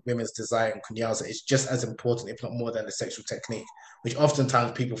behind women's desire and kunyaza is just as important, if not more, than the sexual technique, which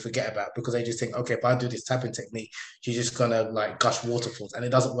oftentimes people forget about because they just think, okay, if I do this tapping technique, she's just gonna like gush waterfalls, and it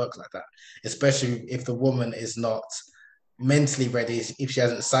doesn't work like that. Especially if the woman is not mentally ready, if she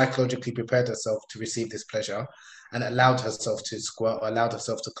hasn't psychologically prepared herself to receive this pleasure and allowed herself to squirt or allowed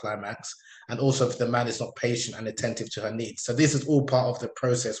herself to climax, and also if the man is not patient and attentive to her needs. So this is all part of the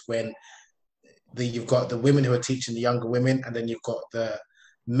process when you've got the women who are teaching the younger women, and then you've got the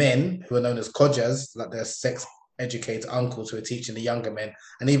men who are known as kodjas, like their sex educated uncles who are teaching the younger men,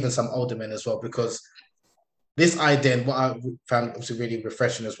 and even some older men as well. Because this idea, and what I found also really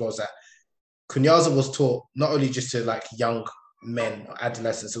refreshing as well, is that kunyaza was taught not only just to like young men or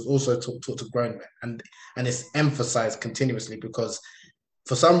adolescents, it was also taught to grown men, and it's emphasized continuously because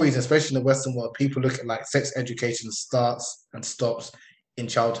for some reason, especially in the Western world, people look at like sex education starts and stops in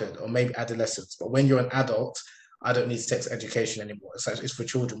childhood or maybe adolescence. But when you're an adult, I don't need sex education anymore. It's for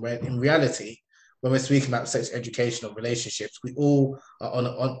children. Where in reality, when we're speaking about sex education or relationships, we all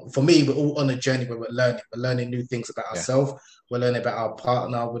are for me, we're all on a journey where we're learning. We're learning new things about ourselves. We're learning about our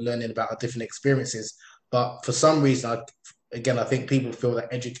partner. We're learning about our different experiences. But for some reason, I think people feel that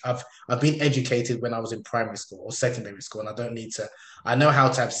I've been educated when I was in primary school or secondary school, and I don't need to. I know how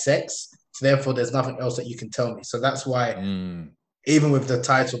to have sex, so therefore, there's nothing else that you can tell me. So that's why, even with the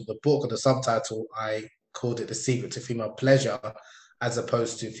title of the book or the subtitle, I called it "The Secret to Female Pleasure," as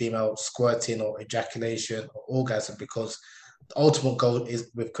opposed to female squirting or ejaculation or orgasm, because the ultimate goal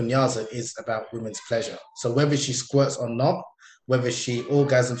is with kunyaza is about women's pleasure. So whether she squirts or not, whether she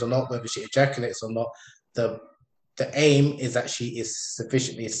orgasms or not, whether she ejaculates or not, the aim is that she is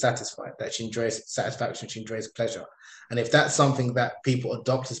sufficiently satisfied, that she enjoys satisfaction, she enjoys pleasure. And if that's something that people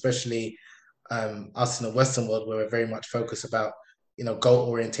adopt, especially us in the Western world, where we're very much focused about,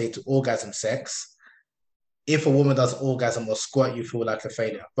 goal-orientated orgasm sex, if a woman does orgasm or squirt, you feel like a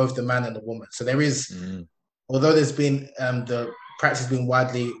failure, both the man and the woman. So there is, although there's been the practice being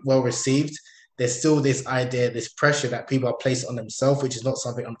widely well received, there's still this idea, this pressure that people are placed on themselves, which is not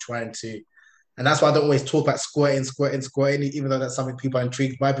something I'm trying to. And that's why I don't always talk about squirting, even though that's something people are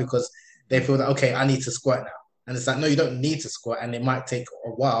intrigued by, because they feel that, okay, I need to squirt now. And it's like, no, you don't need to squirt, and it might take a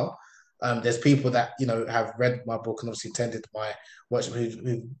while. There's people that, have read my book and obviously attended my workshop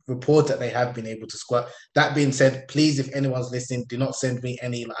who report that they have been able to squirt. That being said, please, if anyone's listening, do not send me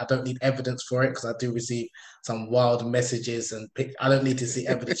any, I don't need evidence for it, because I do receive some wild messages and I don't need to see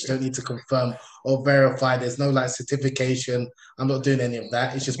evidence. You don't need to confirm or verify. There's no certification. I'm not doing any of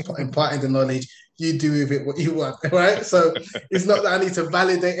that. It's just imparting the knowledge. You do with it what you want, right? So it's not that I need to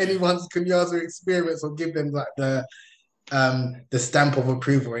validate anyone's kunyaza experience or give them the stamp of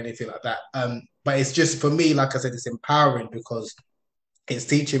approval or anything like that. But it's just, for me, like I said, it's empowering because it's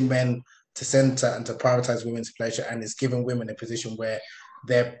teaching men to center and to prioritize women's pleasure, and it's giving women a position where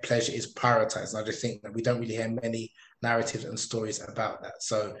their pleasure is prioritized. And I just think that we don't really hear many narratives and stories about that.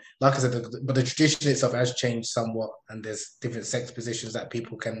 So, like I said, but the tradition itself has changed somewhat, and there's different sex positions that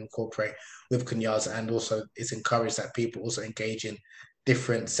people can incorporate with kunyaza, and also it's encouraged that people also engage in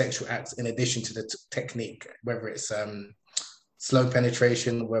different sexual acts in addition to the technique, whether it's slow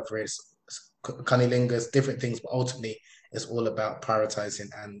penetration, whether it's cunnilingus, different things, but ultimately it's all about prioritizing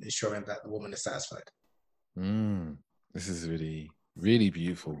and ensuring that the woman is satisfied. This is really, really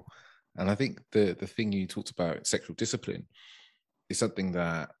beautiful. And I think the thing you talked about, sexual discipline, is something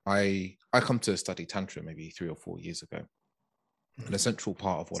that I come to study Tantra maybe 3 or 4 years ago. And a central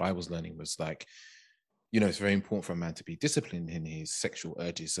part of what I was learning was like, it's very important for a man to be disciplined in his sexual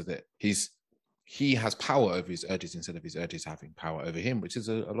urges so that he has power over his urges instead of his urges having power over him, which is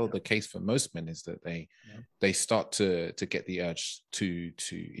a lot of the case for most men, is that they start to get the urge to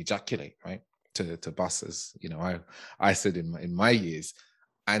ejaculate, right? To bust, as I said in my years.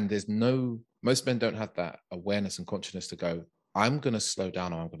 And most men don't have that awareness and consciousness to go, I'm going to slow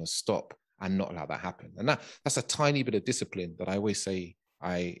down, or I'm going to stop and not allow that happen. And that's a tiny bit of discipline that I always say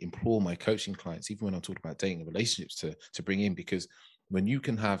I implore my coaching clients, even when I'm talking about dating and relationships, to bring in, because when you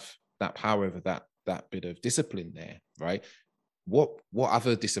can have that power over that bit of discipline there, right? What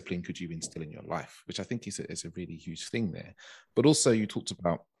other discipline could you instill in your life? Which I think is a really huge thing there. But also you talked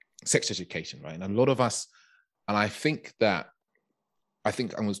about sex education, right? And a lot of us, and I think I'm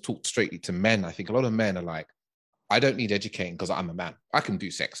going to talk straightly to men. I think a lot of men are like, I don't need educating because I'm a man. I can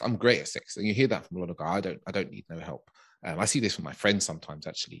do sex. I'm great at sex. And you hear that from a lot of guys. I don't need no help. I see this from my friends sometimes,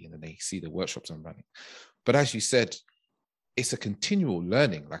 actually, and then they see the workshops I'm running. But as you said, it's a continual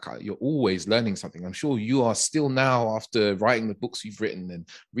learning. Like you're always learning something. I'm sure you are still now, after writing the books you've written and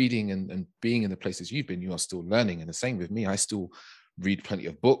reading and being in the places you've been, you are still learning. And the same with me. I still read plenty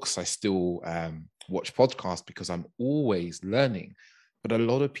of books. I still watch podcasts because I'm always learning. But a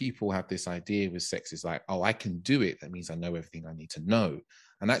lot of people have this idea with sex is like, oh, I can do it. That means I know everything I need to know.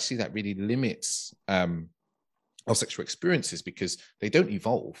 And actually that really limits our sexual experiences because they don't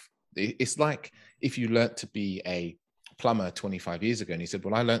evolve. It's like if you learnt to be a plumber 25 years ago and he said,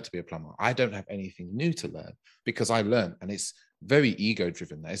 well, I learned to be a plumber. I don't have anything new to learn because I learned. And it's very ego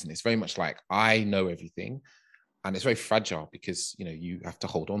driven, isn't it? It's very much like I know everything. And it's very fragile because, you know, you have to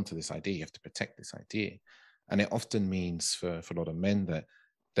hold on to this idea. You have to protect this idea. And it often means for a lot of men that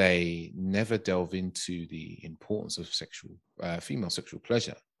they never delve into the importance of female sexual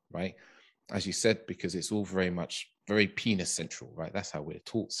pleasure, right? As you said, because it's all very penis central, right? That's how we're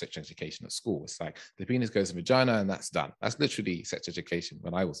taught sex education at school. It's like the penis goes in vagina and that's done. That's literally sex education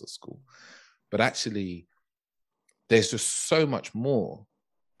when I was at school. But actually, there's just so much more.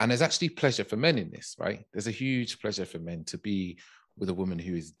 And there's actually pleasure for men in this, right? There's a huge pleasure for men to be with a woman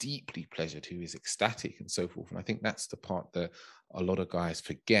who is deeply pleasured, who is ecstatic and so forth. And I think that's the part that a lot of guys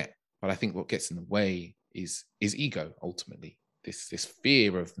forget. But I think what gets in the way is ego, ultimately. This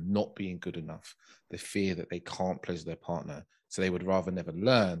fear of not being good enough, the fear that they can't pleasure their partner. So they would rather never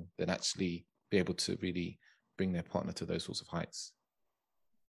learn than actually be able to really bring their partner to those sorts of heights.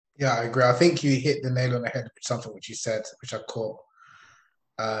 Yeah, I agree. I think you hit the nail on the head with something which you said, which I caught.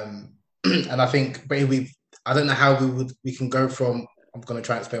 And I think maybe I don't know how we can go from. I'm going to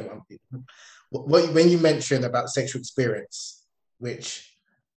try and explain when you mentioned about sexual experience, which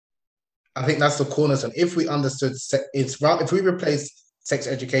I think that's the cornerstone. If we understood if we replace sex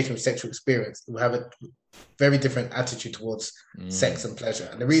education with sexual experience, we'll have a very different attitude towards sex and pleasure.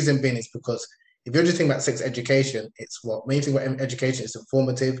 And the reason being is because if you're just thinking about sex education, it's when you think about education, it's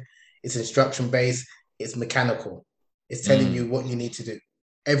informative, it's instruction based, it's mechanical, it's telling you what you need to do.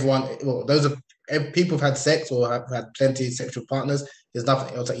 People have had sex or have had plenty of sexual partners. There's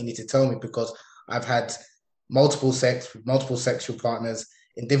nothing else that you need to tell me because I've had multiple sex with multiple sexual partners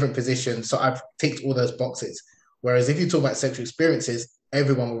in different positions. So I've ticked all those boxes. Whereas if you talk about sexual experiences,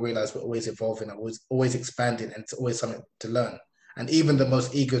 everyone will realize we're always evolving and always expanding, and it's always something to learn. And even the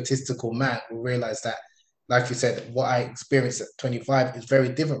most egotistical man will realize that, like you said, what I experienced at 25 is very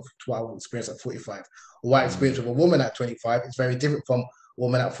different to what I will experience at 45. Or what I experienced with a woman at 25 is very different from a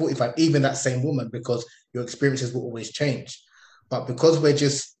woman at 45, even that same woman, because your experiences will always change. But because we're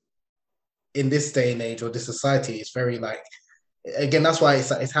just in this day and age or this society, it's very like, again, that's why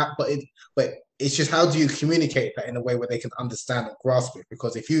but it's just how do you communicate that in a way where they can understand and grasp it?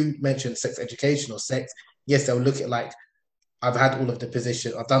 Because if you mention sex education or sex, yes, they'll look at like, I've had all of the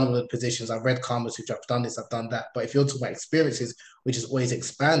positions, I've done all of the positions, I've read Karma Sutra, I've done this, I've done that. But if you're talking about experiences, which is always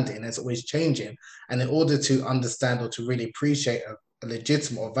expanding, it's always changing, and in order to understand or to really appreciate a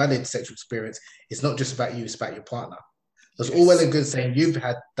legitimate or valid sexual experience, it's not just about you, it's about your partner. So it's all well and good saying you've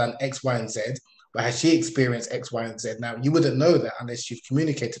done X, Y, and Z, but has she experienced X, Y, and Z? Now, you wouldn't know that unless you've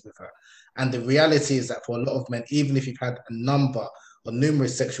communicated with her. And the reality is that for a lot of men, even if you've had a number or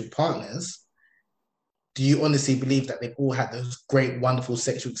numerous sexual partners, do you honestly believe that they've all had those great, wonderful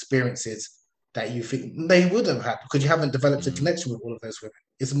sexual experiences that you think they would have had because you haven't developed a connection with all of those women?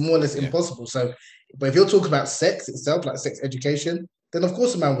 It's more or less impossible. So, but if you're talking about sex itself, like sex education, then of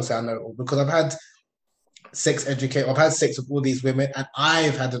course a man will say, I know it all because I've had sex with all these women and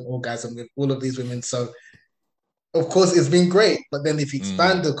I've had an orgasm with all of these women. So, of course, it's been great. But then if you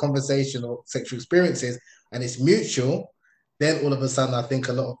expand the conversation or sexual experiences and it's mutual, then all of a sudden, I think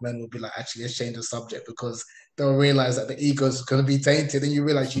a lot of men will be like, actually, let's change the subject because they'll realize that the ego is going to be tainted and you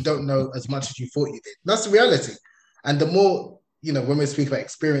realize you don't know as much as you thought you did. That's the reality. And the more, when we speak about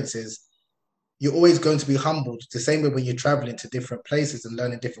experiences, you're always going to be humbled. The same way when you're traveling to different places and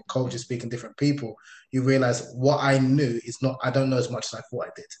learning different cultures, speaking different people, you realize what I knew I don't know as much as I thought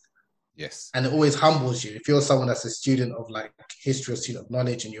I did. Yes. And it always humbles you. If you're someone that's a student of like history, a student of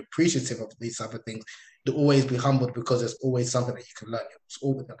knowledge, and you're appreciative of these type of things, you'll always be humbled because there's always something that you can learn.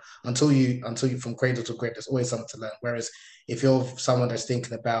 Until you from cradle to grave, there's always something to learn. Whereas if you're someone that's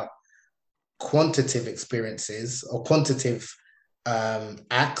thinking about quantitative experiences or quantitative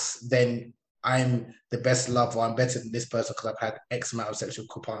acts, then I'm the best lover, I'm better than this person because I've had X amount of sexual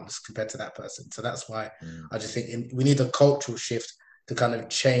partners compared to that person. So that's why I just think we need a cultural shift to kind of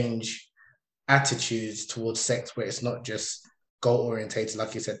change attitudes towards sex where it's not just goal orientated,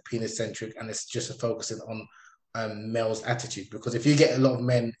 like you said, penis centric, and it's just focusing on males' attitude. Because if you get a lot of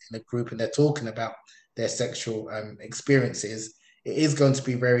men in a group and they're talking about their sexual experiences, it is going to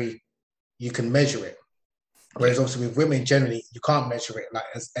be you can measure it. Yeah. Whereas obviously with women generally, you can't measure it like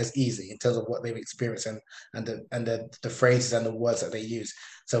as easy in terms of what they've experienced and the phrases and the words that they use.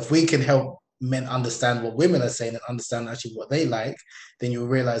 So if we can help men understand what women are saying and understand actually what they like, then you'll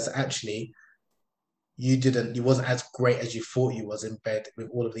realize that actually you wasn't as great as you thought you was in bed with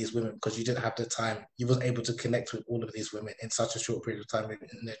all of these women because you didn't have the time. You wasn't able to connect with all of these women in such a short period of time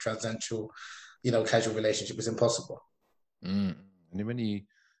in a transactional, casual relationship. It's impossible. Mm. And then when you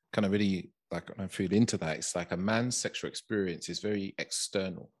kind of really like feel into that, it's like a man's sexual experience is very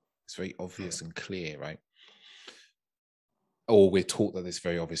external. It's very obvious and clear, right? Or we're taught that it's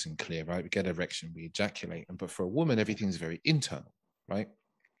very obvious and clear, right? We get erection, we ejaculate. But for a woman, everything's very internal, right?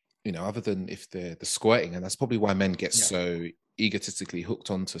 Other than if the squirting, and that's probably why men get Yeah. so egotistically hooked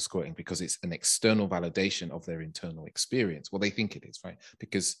onto squirting, because it's an external validation of their internal experience. Well, they think it is, right?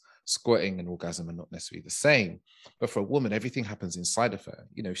 Because squirting and orgasm are not necessarily the same. But for a woman, everything happens inside of her.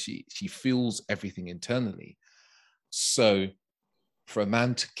 She feels everything internally. So for a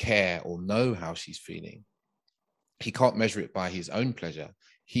man to care or know how she's feeling, he can't measure it by his own pleasure.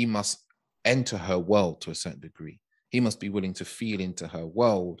 He must enter her world to a certain degree. He must be willing to feel into her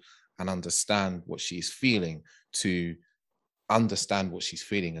world and understand what she's feeling, to understand what she's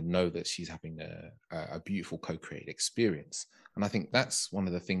feeling and know that she's having a beautiful co-created experience. And I think that's one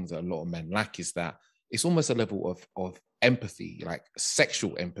of the things that a lot of men lack, is that it's almost a level of empathy, like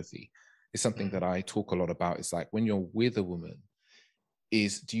sexual empathy. It's something that I talk a lot about. It's like when you're with a woman,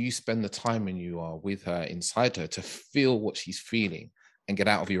 do you spend the time when you are with her, inside her, to feel what she's feeling and get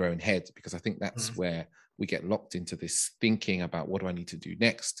out of your own head? Because I think that's where we get locked into this thinking about, what do I need to do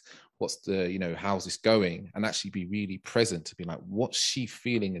next? What's how's this going? And actually be really present to be like, what's she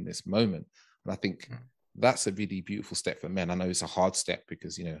feeling in this moment? And I think that's a really beautiful step for men. I know it's a hard step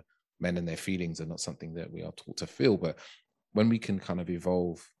because, men and their feelings are not something that we are taught to feel. But when we can kind of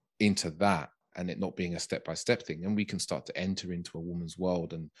evolve into that, and it not being a step-by-step thing, then we can start to enter into a woman's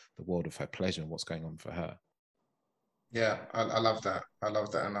world and the world of her pleasure and what's going on for her. Yeah, I love that. I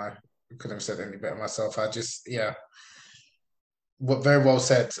love that. And I couldn't have said it any better myself. What very well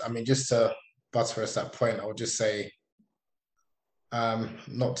said. I mean, just to buttress that point, I would just say,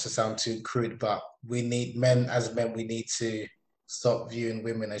 not to sound too crude, but as men, we need to stop viewing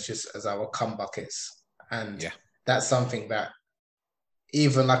women as just as our cum buckets. And Yeah. that's something that,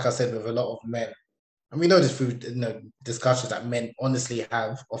 even like I said, with a lot of men, and we know this through discussions that men honestly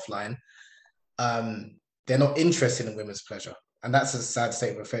have offline, they're not interested in women's pleasure. And that's a sad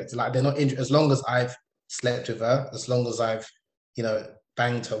state of affairs. Like, they're not as long as I've slept with her, as long as I've,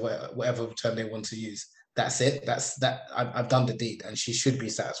 banged her, whatever term they want to use. That's it. I've done the deed, and she should be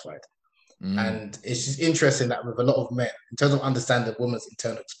satisfied. And it's just interesting that with a lot of men, in terms of understanding a woman's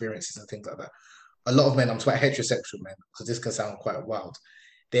internal experiences and things like that, a lot of men, I'm talking about heterosexual men, because this can sound quite wild,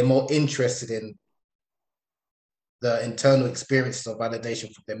 they're more interested in the internal experiences of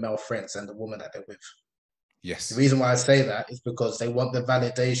validation from their male friends and the woman that they're with. Yes. The reason why I say that is because they want the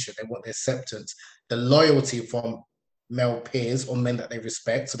validation, they want the acceptance, the loyalty from male peers or men that they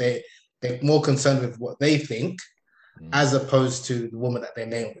respect. So they're more concerned with what they think as opposed to the woman that they're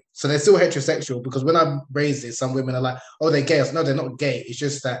laying with. So they're still heterosexual, because when I raise this, some women are like, oh, they're gay. No, they're not gay. It's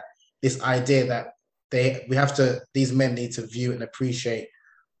just that this idea that these men need to view and appreciate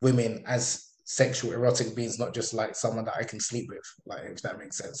women as sexual erotic beings, not just like someone that I can sleep with, like, if that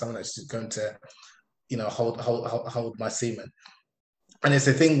makes sense, someone that's just going to hold my semen. And it's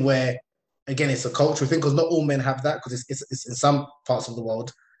a thing where, again, it's a cultural thing, because not all men have that, because it's in some parts of the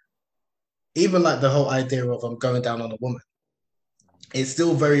world, even like the whole idea of going down on a woman, it's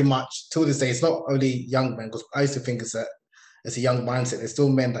still very much till this day. It's not only young men, because I used to think it's a young mindset. There's still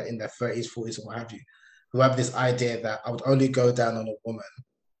men that in their 30s, 40s, and what have you, who have this idea that I would only go down on a woman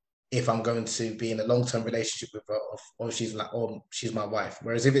if I'm going to be in a long-term relationship with her, or she's my wife.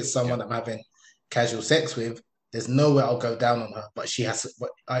 Whereas if it's someone I'm having casual sex with, there's no way I'll go down on her, but she has.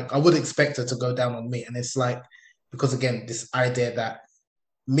 But I would expect her to go down on me, and it's like, because again, this idea that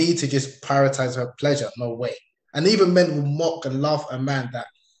me to just prioritize her pleasure, no way. And even men will mock and laugh at a man that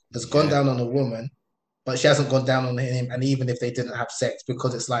has gone down on a woman, but she hasn't gone down on him. And even if they didn't have sex,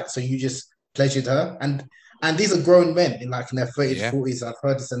 because it's like, so you just pleasured her. And these are grown men in their 30s, 40s. I've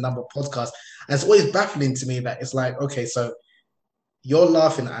heard this in a number of podcasts. And it's always baffling to me that it's like, okay, so you're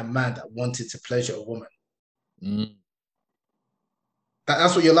laughing at a man that wanted to pleasure a woman.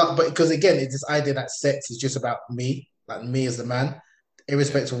 That's what you're like. But because again, it's this idea that sex is just about me, like me as the man,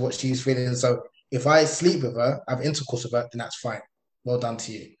 irrespective of what she's feeling. So if I sleep with her, have intercourse with her, then that's fine. Well done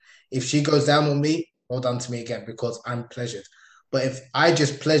to you. If she goes down on me, well done to me again, because I'm pleasured. But if I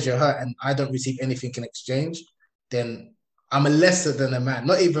just pleasure her and I don't receive anything in exchange, then I'm a lesser than a man.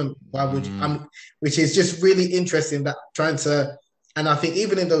 Not even why would you, which is just really interesting that trying to, and I think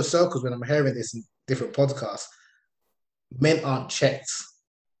even in those circles when I'm hearing this in different podcasts, men aren't checked.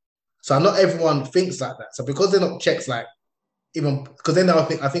 So not everyone thinks like that. So because they're not checked, like even because then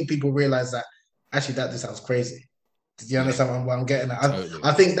I think people realize that actually that just sounds crazy. Do you understand what I'm getting at? Totally.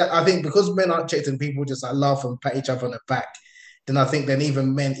 I think because men aren't checked and people just like laugh and pat each other on the back, then I think then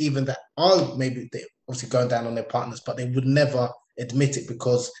even men, even that are maybe they obviously going down on their partners, but they would never admit it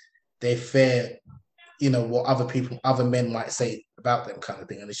because they fear, what other men might say about them, kind of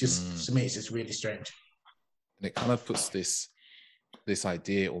thing. And it's just to me, it's just really strange. And it kind of puts this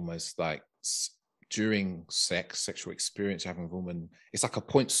idea almost like during sexual experience having with a woman, it's like a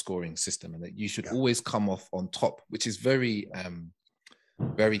point scoring system, and that you should always come off on top, which is very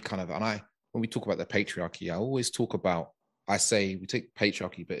very kind of, and when we talk about the patriarchy, I always talk about, I say we take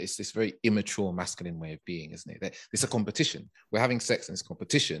patriarchy, but it's this very immature masculine way of being, isn't it? It's a competition. We're having sex and it's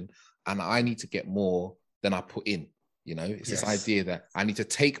competition, and I need to get more than I put in. It's this idea that I need to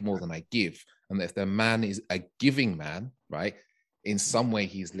take more than I give, and that if the man is a giving man, right, in some way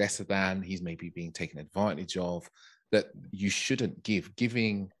he's lesser than, he's maybe being taken advantage of, that you shouldn't give.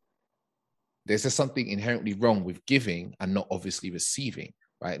 Giving, there's just something inherently wrong with giving and not obviously receiving,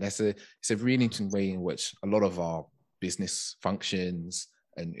 right? It's a really interesting way in which a lot of our business functions,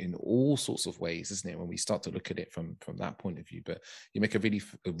 and in all sorts of ways, isn't it, when we start to look at it from that point of view. But you make a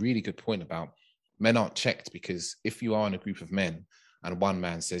really good point about men aren't checked, because if you are in a group of men and one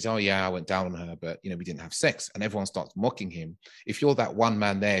man says, oh yeah, I went down on her, but we didn't have sex, and everyone starts mocking him, if you're that one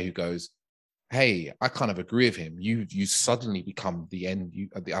man there who goes, hey, I kind of agree with him, you suddenly become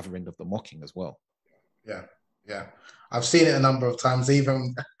at the other end of the mocking as well. Yeah. I've seen it a number of times,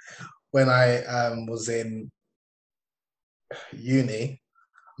 even when I was in uni.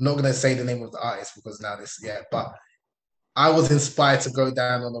 I'm not going to say the name of the artist because now but I was inspired to go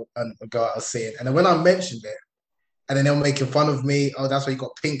down and go out and see it. And then when I mentioned it, and then they were making fun of me, oh, that's why you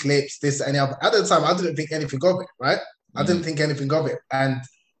got pink lips, this and the other. At the time, I didn't think anything of it, right? I didn't think anything of it. And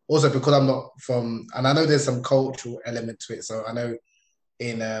also because I'm not from, and I know there's some cultural element to it. So I know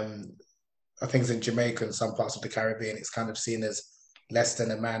in, I think it's in Jamaica and some parts of the Caribbean, it's kind of seen as less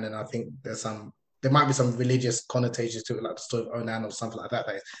than a man. And I think there might be some religious connotations to it, like the story of Onan or something like that,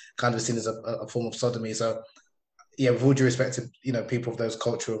 that is kind of seen as a form of sodomy. So yeah, with all due respect to people of those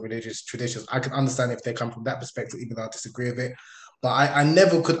cultural religious traditions, I can understand if they come from that perspective, even though I disagree with it. But I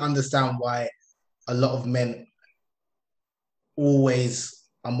never could understand why a lot of men always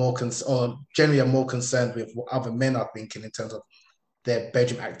are more or generally are more concerned with what other men are thinking in terms of their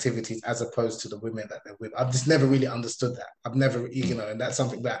bedroom activities as opposed to the women that they're with. I've just never really understood that. I've never, and that's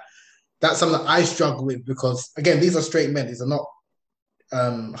something that I struggle with, because again, these are straight men. These are not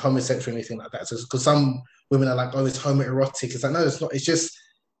homosexual or anything like that. So because some women are like, oh, it's homoerotic. It's like, no, it's not. It's just,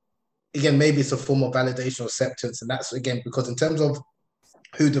 again, maybe it's a form of validation or acceptance. And that's, again, because in terms of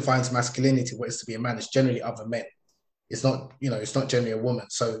who defines masculinity, what is to be a man, it's generally other men. It's not, it's not generally a woman.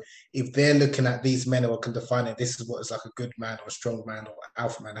 So if they're looking at these men who can define it, this is what is like a good man or a strong man or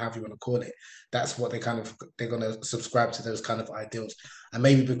alpha man, however you want to call it, that's what they're going to subscribe to, those kind of ideals. And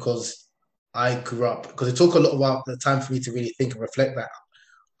maybe because I grew up, because it took a lot of the time for me to really think and reflect that.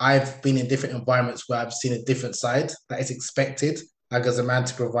 I've been in different environments where I've seen a different side that is expected, like as a man,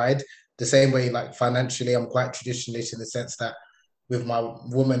 to provide. The same way, like financially, I'm quite traditionalist in the sense that with my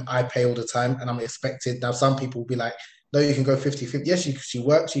woman, I pay all the time and I'm expected. Now, some people will be like, no, you can go 50-50. Yes, she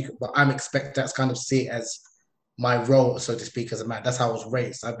works, but I'm expected. That's kind of see it as my role, so to speak, as a man. That's how I was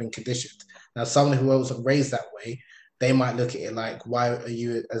raised. I've been conditioned. Now, someone who wasn't raised that way, they might look at it like, why are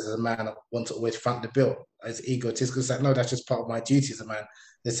you, as a man, want to always front the bill? As egotistical. It's like, no, that's just part of my duty as a man.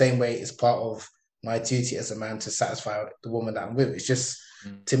 The same way it's part of my duty as a man to satisfy the woman that I'm with. It's just,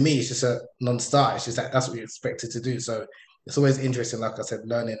 to me, it's just a non-starter. It's just that that's what you're expected to do. So it's always interesting, like I said,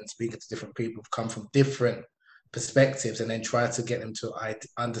 learning and speaking to different people who've come from different perspectives and then try to get them to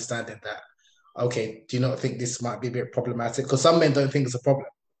understanding that, okay, do you not think this might be a bit problematic? Because some men don't think it's a problem.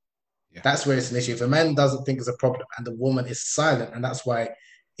 Yeah. That's where it's an issue. If a man doesn't think it's a problem and the woman is silent, and that's why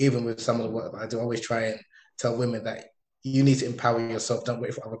even with some of the work I do, I always try and tell women that you need to empower yourself. Don't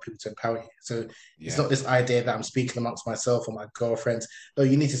wait for other people to empower you. So it's not this idea that I'm speaking amongst myself or my girlfriends. No,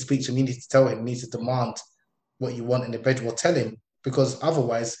 you need to speak to him. You need to tell him. You need to demand what you want in the bedroom, or tell him, because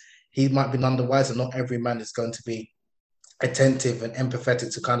otherwise he might be none the wiser. Not every man is going to be attentive and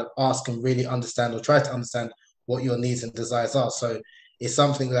empathetic to kind of ask and really understand or try to understand what your needs and desires are. So it's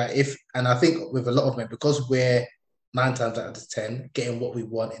something that and I think with a lot of men, because we're 9 times out of 10 getting what we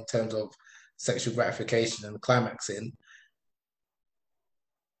want in terms of sexual gratification and climaxing,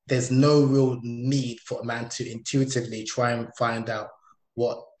 there's no real need for a man to intuitively try and find out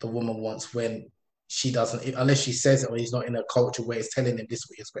what the woman wants when she doesn't, unless she says it, or he's not in a culture where it's telling him this is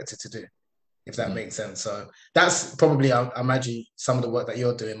what you're expected to do, if that makes sense. So that's probably, I imagine some of the work that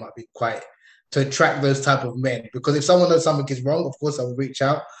you're doing might be quite to attract those type of men, because if someone knows something is wrong, of course I will reach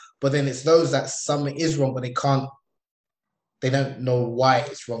out, but then it's those that something is wrong, but they don't know why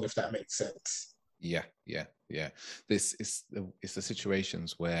it's wrong, if that makes sense. Yeah. This is it's the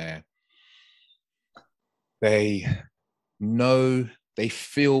situations where they know, they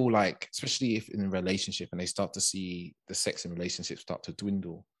feel like, especially if in a relationship and they start to see the sex in relationships start to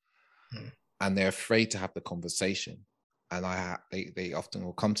dwindle, and they're afraid to have the conversation. And they often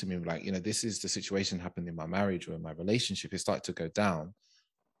will come to me like, this is the situation happened in my marriage or in my relationship. It started to go down.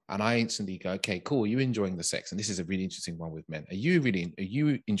 And I instantly go, okay, cool. Are you enjoying the sex? And this is a really interesting one with men. Are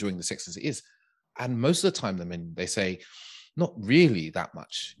you enjoying the sex as it is? And most of the time, the men, they say, not really that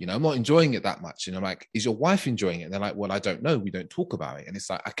much. I'm not enjoying it that much. And I'm like, is your wife enjoying it? And they're like, well, I don't know. We don't talk about it. And it's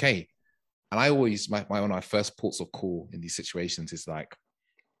like, okay. And I always, one of my first ports of call in these situations is like,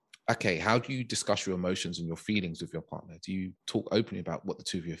 okay, how do you discuss your emotions and your feelings with your partner? Do you talk openly about what the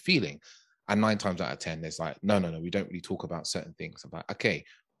two of you are feeling? And 9 times out of 10, there's like, no, we don't really talk about certain things. I'm like, okay,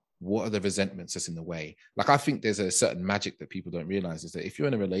 what are the resentments that's in the way? Like, I think there's a certain magic that people don't realize is that if you're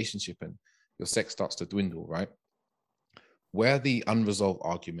in a relationship and your sex starts to dwindle, right? Where are the unresolved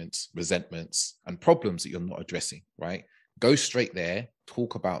arguments, resentments, and problems that you're not addressing, right? Go straight there,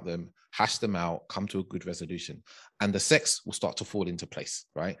 talk about them, hash them out, come to a good resolution. And the sex will start to fall into place,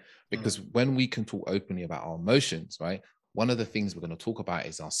 right? Because when we can talk openly about our emotions, right? One of the things we're going to talk about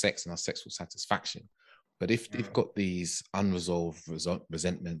is our sex and our sexual satisfaction. But if they've got these unresolved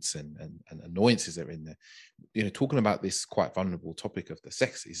resentments and annoyances that are in there, talking about this quite vulnerable topic of the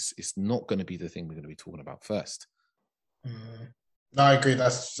sex is not going to be the thing we're going to be talking about first. No, I agree.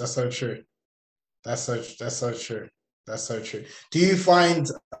 That's so true. That's so true. That's so true. Do you find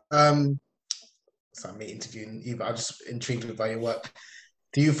so me interviewing you, but I'm just intrigued by your work.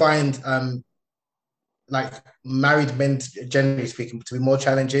 Do you find like married men, generally speaking, to be more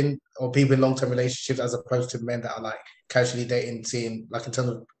challenging, or people in long-term relationships, as opposed to men that are like casually dating, seeing, like, in terms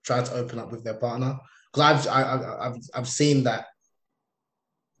of trying to open up with their partner? Because I've seen that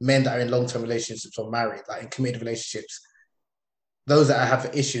men that are in long-term relationships or married, like in committed relationships, those that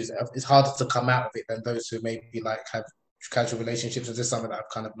have issues, it's harder to come out of it than those who maybe like have casual relationships. Is this something that I've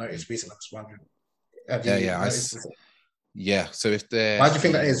kind of noticed recently? I'm just wondering. Have you noticed this? Yeah. So if they're Why do you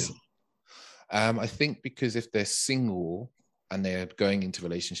think that is? I think because if they're single and they're going into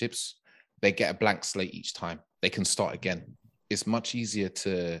relationships, they get a blank slate each time. They can start again. It's much easier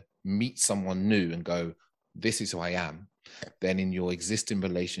to meet someone new and go, this is who I am, than in your existing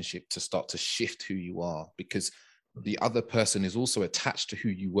relationship to start to shift who you are, because the other person is also attached to who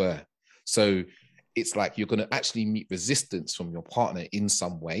you were. So it's like you're going to actually meet resistance from your partner in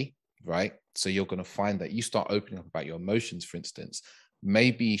some way, right? So you're going to find that you start opening up about your emotions, for instance.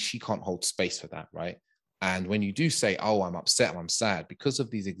 Maybe she can't hold space for that, right? And when you do say, oh, I'm upset, I'm sad, because of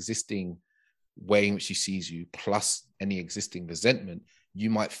these existing way in which she sees you, plus any existing resentment,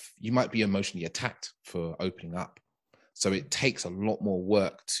 you might be emotionally attacked for opening up. So it takes a lot more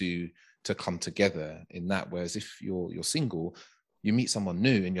work to come together in that. Whereas if you're single, you meet someone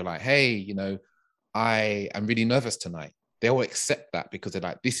new and you're like, hey, I am really nervous tonight. They'll accept that because they're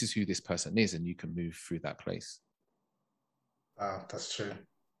like, this is who this person is, and you can move through that place. That's true.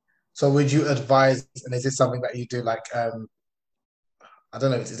 So would you advise, and is this something that you do, like, I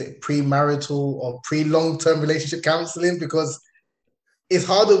don't know, is it premarital or pre-long-term relationship counseling? Because it's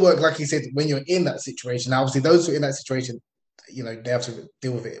harder work, like you said, when you're in that situation. Now, obviously, those who are in that situation, they have to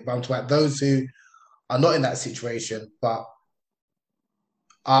deal with it. But I'm talking about those who are not in that situation, but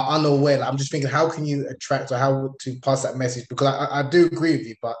are unaware. Like, I'm just thinking, how can you attract, or how to pass that message? Because I do agree with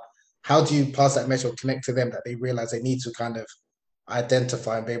you, but how do you pass that message or connect to them that they realize they need to kind of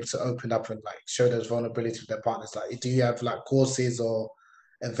identify and be able to open up and like show those vulnerabilities with their partners? Like, do you have like courses or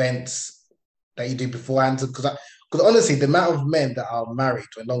events that you do beforehand? Because honestly, the amount of men that are married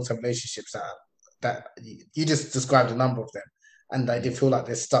or in long-term relationships that you just described a number of them, and they feel like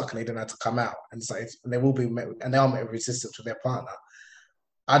they're stuck and they don't know how to come out, and so and they will be met, and they are met with resistance with their partner.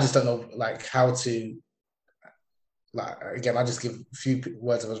 I just don't know like how to, like, again, I just give a few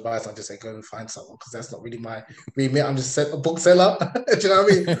words of advice. I just say, go and find someone, because that's not really my remit. I'm just a book seller. Do you know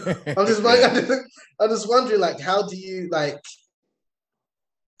what I mean? I'm just wondering, like, how do you, like,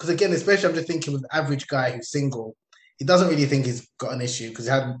 because again, especially I'm just thinking with the average guy who's single, he doesn't really think he's got an issue because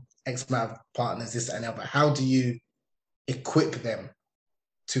he had X amount of partners, this and that. But how do you equip them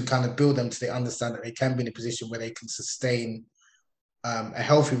to kind of build them so they understand that they can be in a position where they can sustain a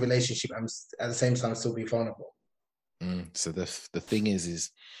healthy relationship and at the same time still be vulnerable? So the thing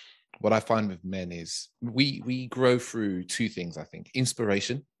is what I find with men is we grow through two things, I think: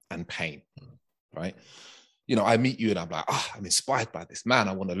 inspiration and pain, right? I meet you and I'm like, I'm inspired by this man.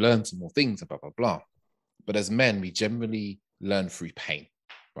 I want to learn some more things, blah, blah, blah. But as men, we generally learn through pain,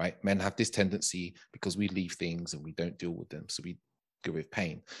 right? Men have this tendency, because we leave things and we don't deal with them, so we go with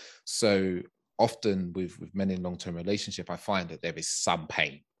pain. So often with men in long-term relationship, I find that there is some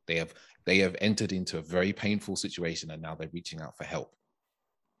pain. They have entered into a very painful situation and now they're reaching out for help.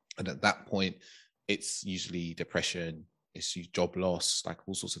 And at that point, it's usually depression, it's job loss, like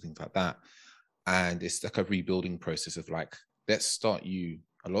all sorts of things like that. And it's like a rebuilding process of like, let's start you.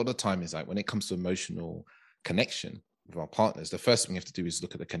 A lot of the time is like, when it comes to emotional connection with our partners, the first thing we have to do is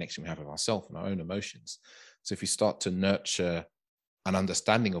look at the connection we have with ourselves and our own emotions. So if you start to nurture an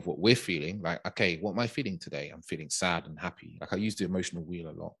understanding of what we're feeling, like, okay, what am I feeling today? I'm feeling sad and happy. Like, I use the emotional wheel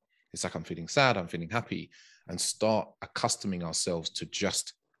a lot. It's like, I'm feeling sad, I'm feeling happy, and start accustoming ourselves to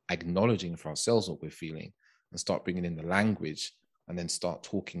just acknowledging for ourselves what we're feeling, and start bringing in the language, and then start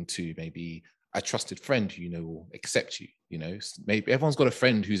talking to maybe a trusted friend who will accept you. Maybe everyone's got a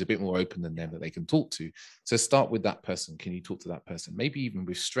friend who's a bit more open than them that they can talk to. So start with that person. Can you talk to that person? Maybe even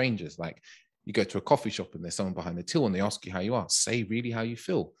with strangers, like you go to a coffee shop and there's someone behind the till and they ask you how you are. Say really how you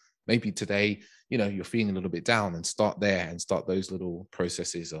feel. Maybe today, you're feeling a little bit down, and start there and start those little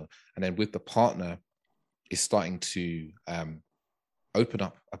processes. And then with the partner, is starting to open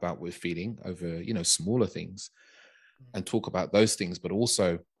up about what we're feeling over, smaller things, and talk about those things. But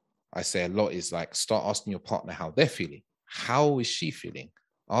also, I say a lot is like, start asking your partner how they're feeling. How is she feeling?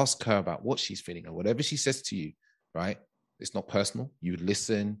 Ask her about what she's feeling, or whatever she says to you, right? It's not personal. You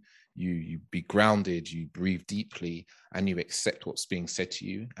listen, you be grounded, you breathe deeply, and you accept what's being said to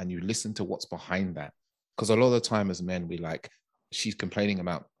you, and you listen to what's behind that. Because a lot of the time as men, we like, she's complaining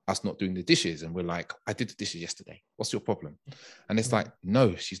about us not doing the dishes, and we're like, I did the dishes yesterday. What's your problem? And it's like,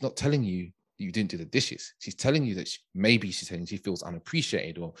 no, she's not telling you you didn't do the dishes. She's telling you that she's telling you she feels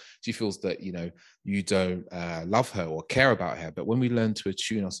unappreciated, or she feels that you don't love her or care about her. But when we learn to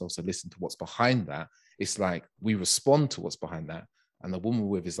attune ourselves to listen to what's behind that, it's like we respond to what's behind that. And the woman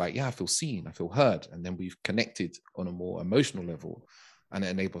with is like, yeah, I feel seen, I feel heard. And then we've connected on a more emotional level, and it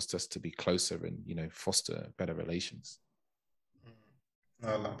enables us to be closer and foster better relations.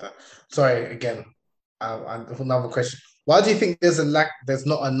 I love that. Sorry, again, another question. Why do you think there's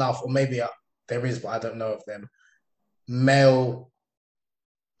not enough, or maybe there is, but I don't know of them, male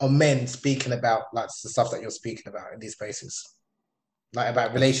or men speaking about like the stuff that you're speaking about in these spaces? Like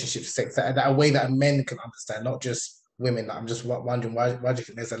about relationships, sex, that a way that men can understand, not just women. I'm just wondering why do you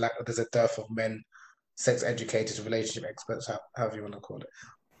think there's a dearth of men, sex educators, relationship experts, however you want to call it?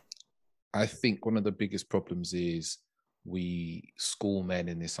 I think one of the biggest problems is we school men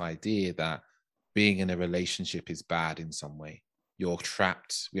in this idea that being in a relationship is bad in some way. You're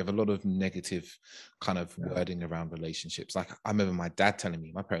trapped. We have a lot of negative kind of wording around relationships. Like, I remember my dad telling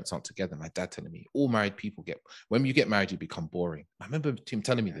me, my parents aren't together, my dad telling me, all married people when you get married, you become boring. I remember him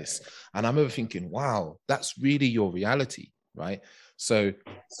telling me this. And I remember thinking, wow, that's really your reality, right? So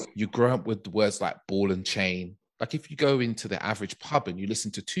you grow up with words like ball and chain. Like, if you go into the average pub and you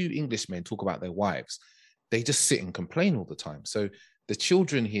listen to two Englishmen talk about their wives, they just sit and complain all the time. So the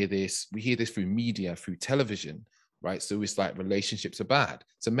children hear this, we hear this through media, through television, right? So it's like relationships are bad.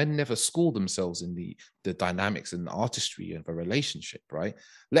 So men never school themselves in the dynamics and the artistry of a relationship, right?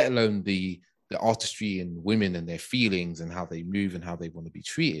 Let alone the artistry in women and their feelings and how they move and how they want to be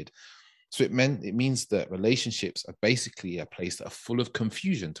treated. So it means that relationships are basically a place that are full of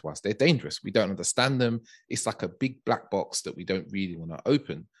confusion to us. They're dangerous. We don't understand them. It's like a big black box that we don't really want to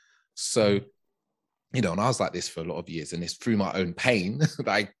open. So, and I was like this for a lot of years, and it's through my own pain that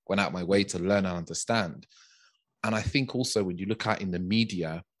I went out my way to learn and understand. And I think also when you look at in the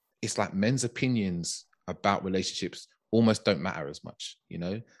media, it's like men's opinions about relationships almost don't matter as much,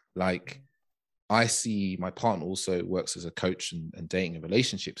 like I see my partner also works as a coach and dating and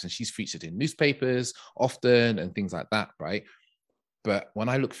relationships, and she's featured in newspapers often and things like that, right? But when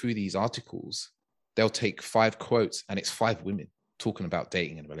I look through these articles, they'll take 5 quotes and it's 5 women talking about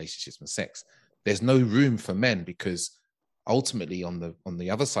dating and relationships and sex. There's no room for men, because ultimately on the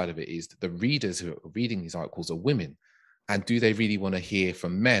other side of it is the readers who are reading these articles are women. And do they really want to hear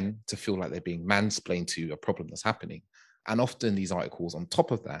from men to feel like they're being mansplained to a problem that's happening? And often these articles on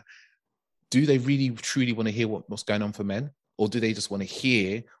top of that, do they really truly want to hear what's going on for men? Or do they just want to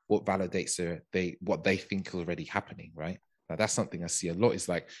hear what validates what they think is already happening, right? Now, that's something I see a lot. Is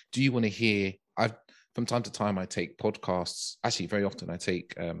like, do you want to hear, from time to time, I take podcasts. Actually, very often I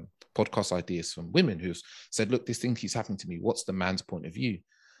take podcast ideas from women who's said, look, this thing keeps happening to me. What's the man's point of view?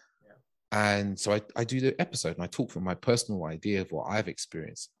 And so I do the episode and I talk from my personal idea of what I've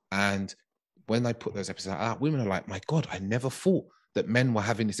experienced. And when I put those episodes out, women are like, my God, I never thought that men were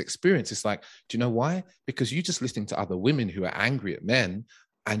having this experience. It's like, do you know why? Because you're just listening to other women who are angry at men,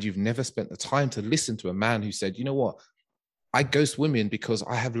 and you've never spent the time to listen to a man who said, you know what? I ghost women because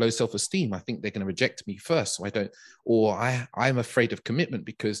I have low self-esteem. I think they're going to reject me first. So I don't, or I'm afraid of commitment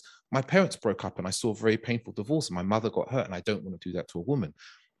because my parents broke up and I saw a very painful divorce and my mother got hurt and I don't want to do that to a woman.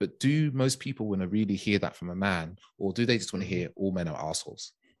 But do most people want to really hear that from a man, or do they just want to hear all men are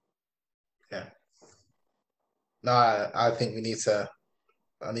assholes? Yeah. No, I think I need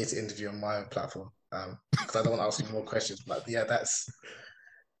to interview on my own platform because I don't want to ask any more questions. But yeah, that's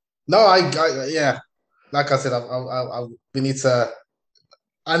no, yeah. Like I said, we need to.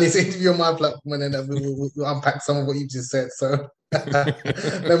 I need to interview on my platform and then we'll unpack some of what you just said. So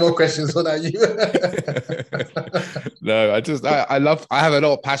no more questions for that. No, I have a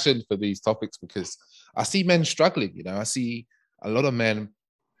lot of passion for these topics because I see men struggling. You know, I see a lot of men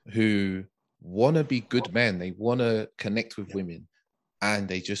who want to be good men. They want to connect with women, and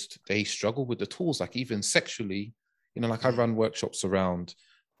they struggle with the tools. Like even sexually, you know, like I run workshops around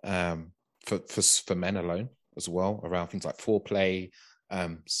for men alone as well, around things like foreplay,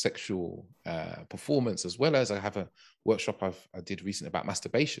 sexual performance, as well as I have a workshop I did recently about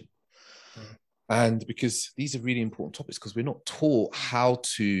masturbation. And because these are really important topics, because we're not taught how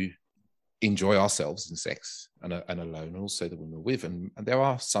to enjoy ourselves in sex and alone, and also the women we're with. And there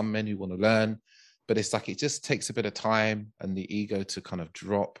are some men who want to learn, but it's like it just takes a bit of time and the ego to kind of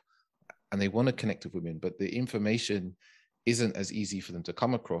drop, and they want to connect with women, but the information isn't as easy for them to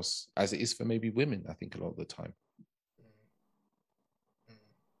come across as it is for maybe women, I think, a lot of the time.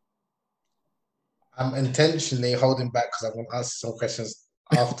 I'm intentionally holding back because I want to ask some questions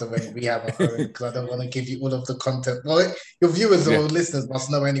after when we have our own, because I don't want to give you all of the content. Well, your viewers or listeners must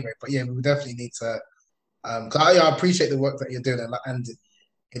know anyway, but yeah, we definitely need to, because I appreciate the work that you're doing, and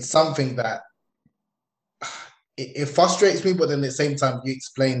it's something that it frustrates me, but then at the same time, you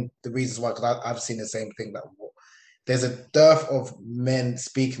explain the reasons why, because I've seen the same thing, that there's a dearth of men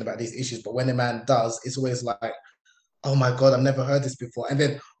speaking about these issues, but when a man does, it's always like, oh my God, I've never heard this before. And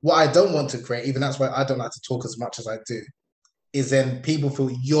then what I don't want to create, even that's why I don't like to talk as much as I do, is then people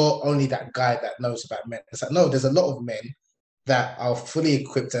feel you're only that guy that knows about men. It's like, no, there's a lot of men that are fully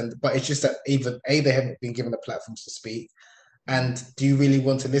equipped, but it's just that either A, they haven't been given the platforms to speak, and do you really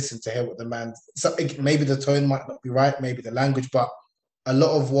want to listen to hear what the man, so maybe the tone might not be right, maybe the language, but a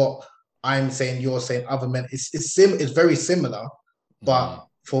lot of what I'm saying, you're saying, other men, it's very similar, but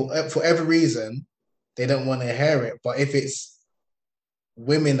for every reason, they don't want to hear it. But if it's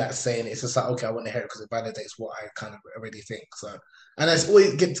women that's saying it, it's just like, okay, I want to hear it because it validates what I kind of already think. So, and it's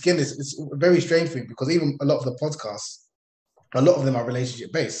always, again, it's a very strange thing, because even a lot of the podcasts, a lot of them are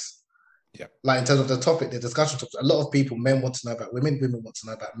relationship based. Yeah. Like in terms of the topic, the discussion topics, a lot of people, men want to know about women, women want to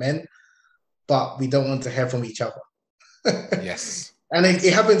know about men, but we don't want to hear from each other. Yes. And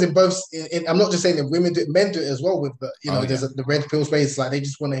it happens in both. I'm not just saying that women do it, men do it as well. With the, there's the red pill space. Like they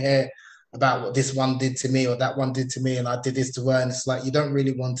just want to hear about what this one did to me or that one did to me, and I did this to her. And it's like you don't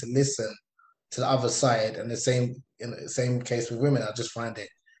really want to listen to the other side. And the same case with women. I just find it.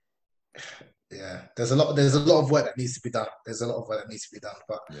 Yeah, there's a lot of work that needs to be done.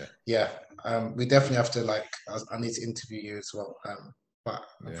 But we definitely have to, like, I need to interview you as well. But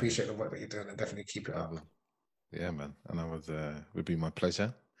I appreciate the work that you're doing, and definitely keep it up. Yeah, man. And would be my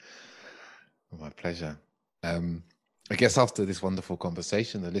pleasure. My pleasure. I guess after this wonderful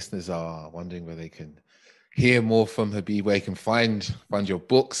conversation, the listeners are wondering where they can hear more from Habeeb, where you can find your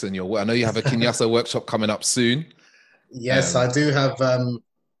books and your. I know you have a Kinyasa workshop coming up soon. Yes, I do have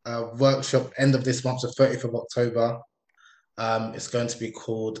a workshop end of this month, the 30th of October. It's going to be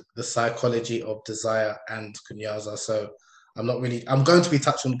called The Psychology of Desire and Kunyaza. So I'm going to be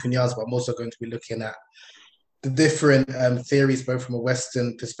touching on Kunyaza, but I'm also going to be looking at the different theories, both from a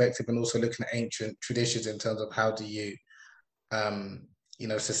Western perspective and also looking at ancient traditions in terms of how do you,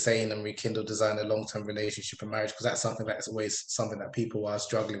 sustain and rekindle desire in a long-term relationship and marriage, because that's something that's always something that people are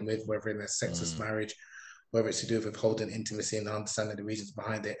struggling with, whether in a sexless marriage, whether it's to do with holding intimacy and understanding the reasons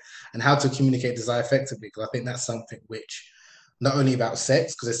behind it, and how to communicate desire effectively, because I think that's something which, not only about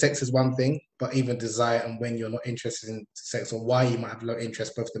sex, because sex is one thing, but even desire and when you're not interested in sex, or why you might have low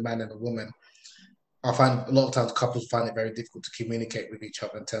interest, both the man and the woman. I find a lot of times couples find it very difficult to communicate with each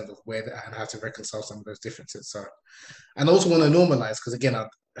other in terms of where and how to reconcile some of those differences. So, and I also want to normalize, because again,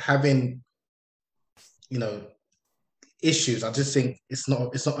 having, issues, I just think it's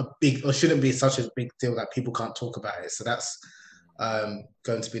not a big, or shouldn't be such a big deal that people can't talk about it. So that's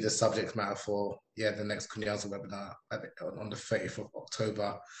going to be the subject matter for the next Kunyaza webinar on the 30th of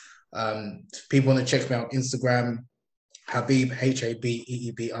October. People want to check me out on Instagram, Habeeb,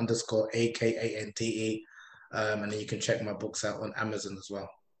 HABEEB _AKANDE. And then you can check my books out on Amazon as well.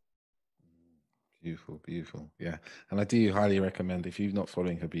 Beautiful, beautiful. Yeah. And I do highly recommend, if you're not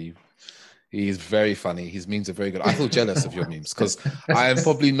following Habeeb, he is very funny. His memes are very good. I feel jealous of your memes because I am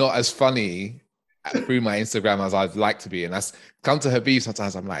probably not as funny through my Instagram as I'd like to be. And that's come to Habeeb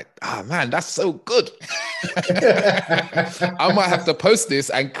sometimes. I'm like, man, that's so good. I might have to post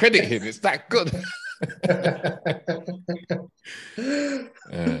this and credit him. It's that good.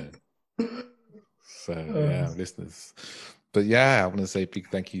 So yeah, listeners. But yeah, I want to say a big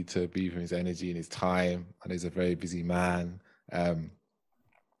thank you to Habeeb for his energy and his time. And he's a very busy man.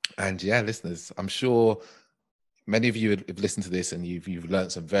 And yeah, listeners, I'm sure many of you have listened to this and you've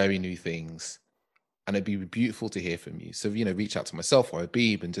learned some very new things. And it'd be beautiful to hear from you. So, reach out to myself or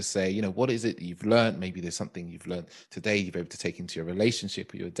Habeeb and just say, what is it that you've learned? Maybe there's something you've learned today you've been able to take into your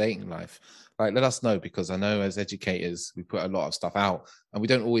relationship or your dating life. Like, let us know, because I know as educators, we put a lot of stuff out and we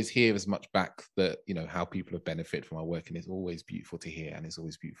don't always hear as much back that, how people have benefited from our work. And it's always beautiful to hear, and it's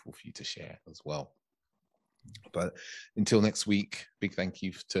always beautiful for you to share as well. But until next week, big thank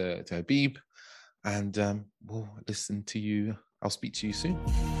you to Habeeb, and we'll listen to you. I'll speak to you soon.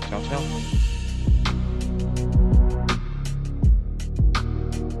 Ciao, ciao.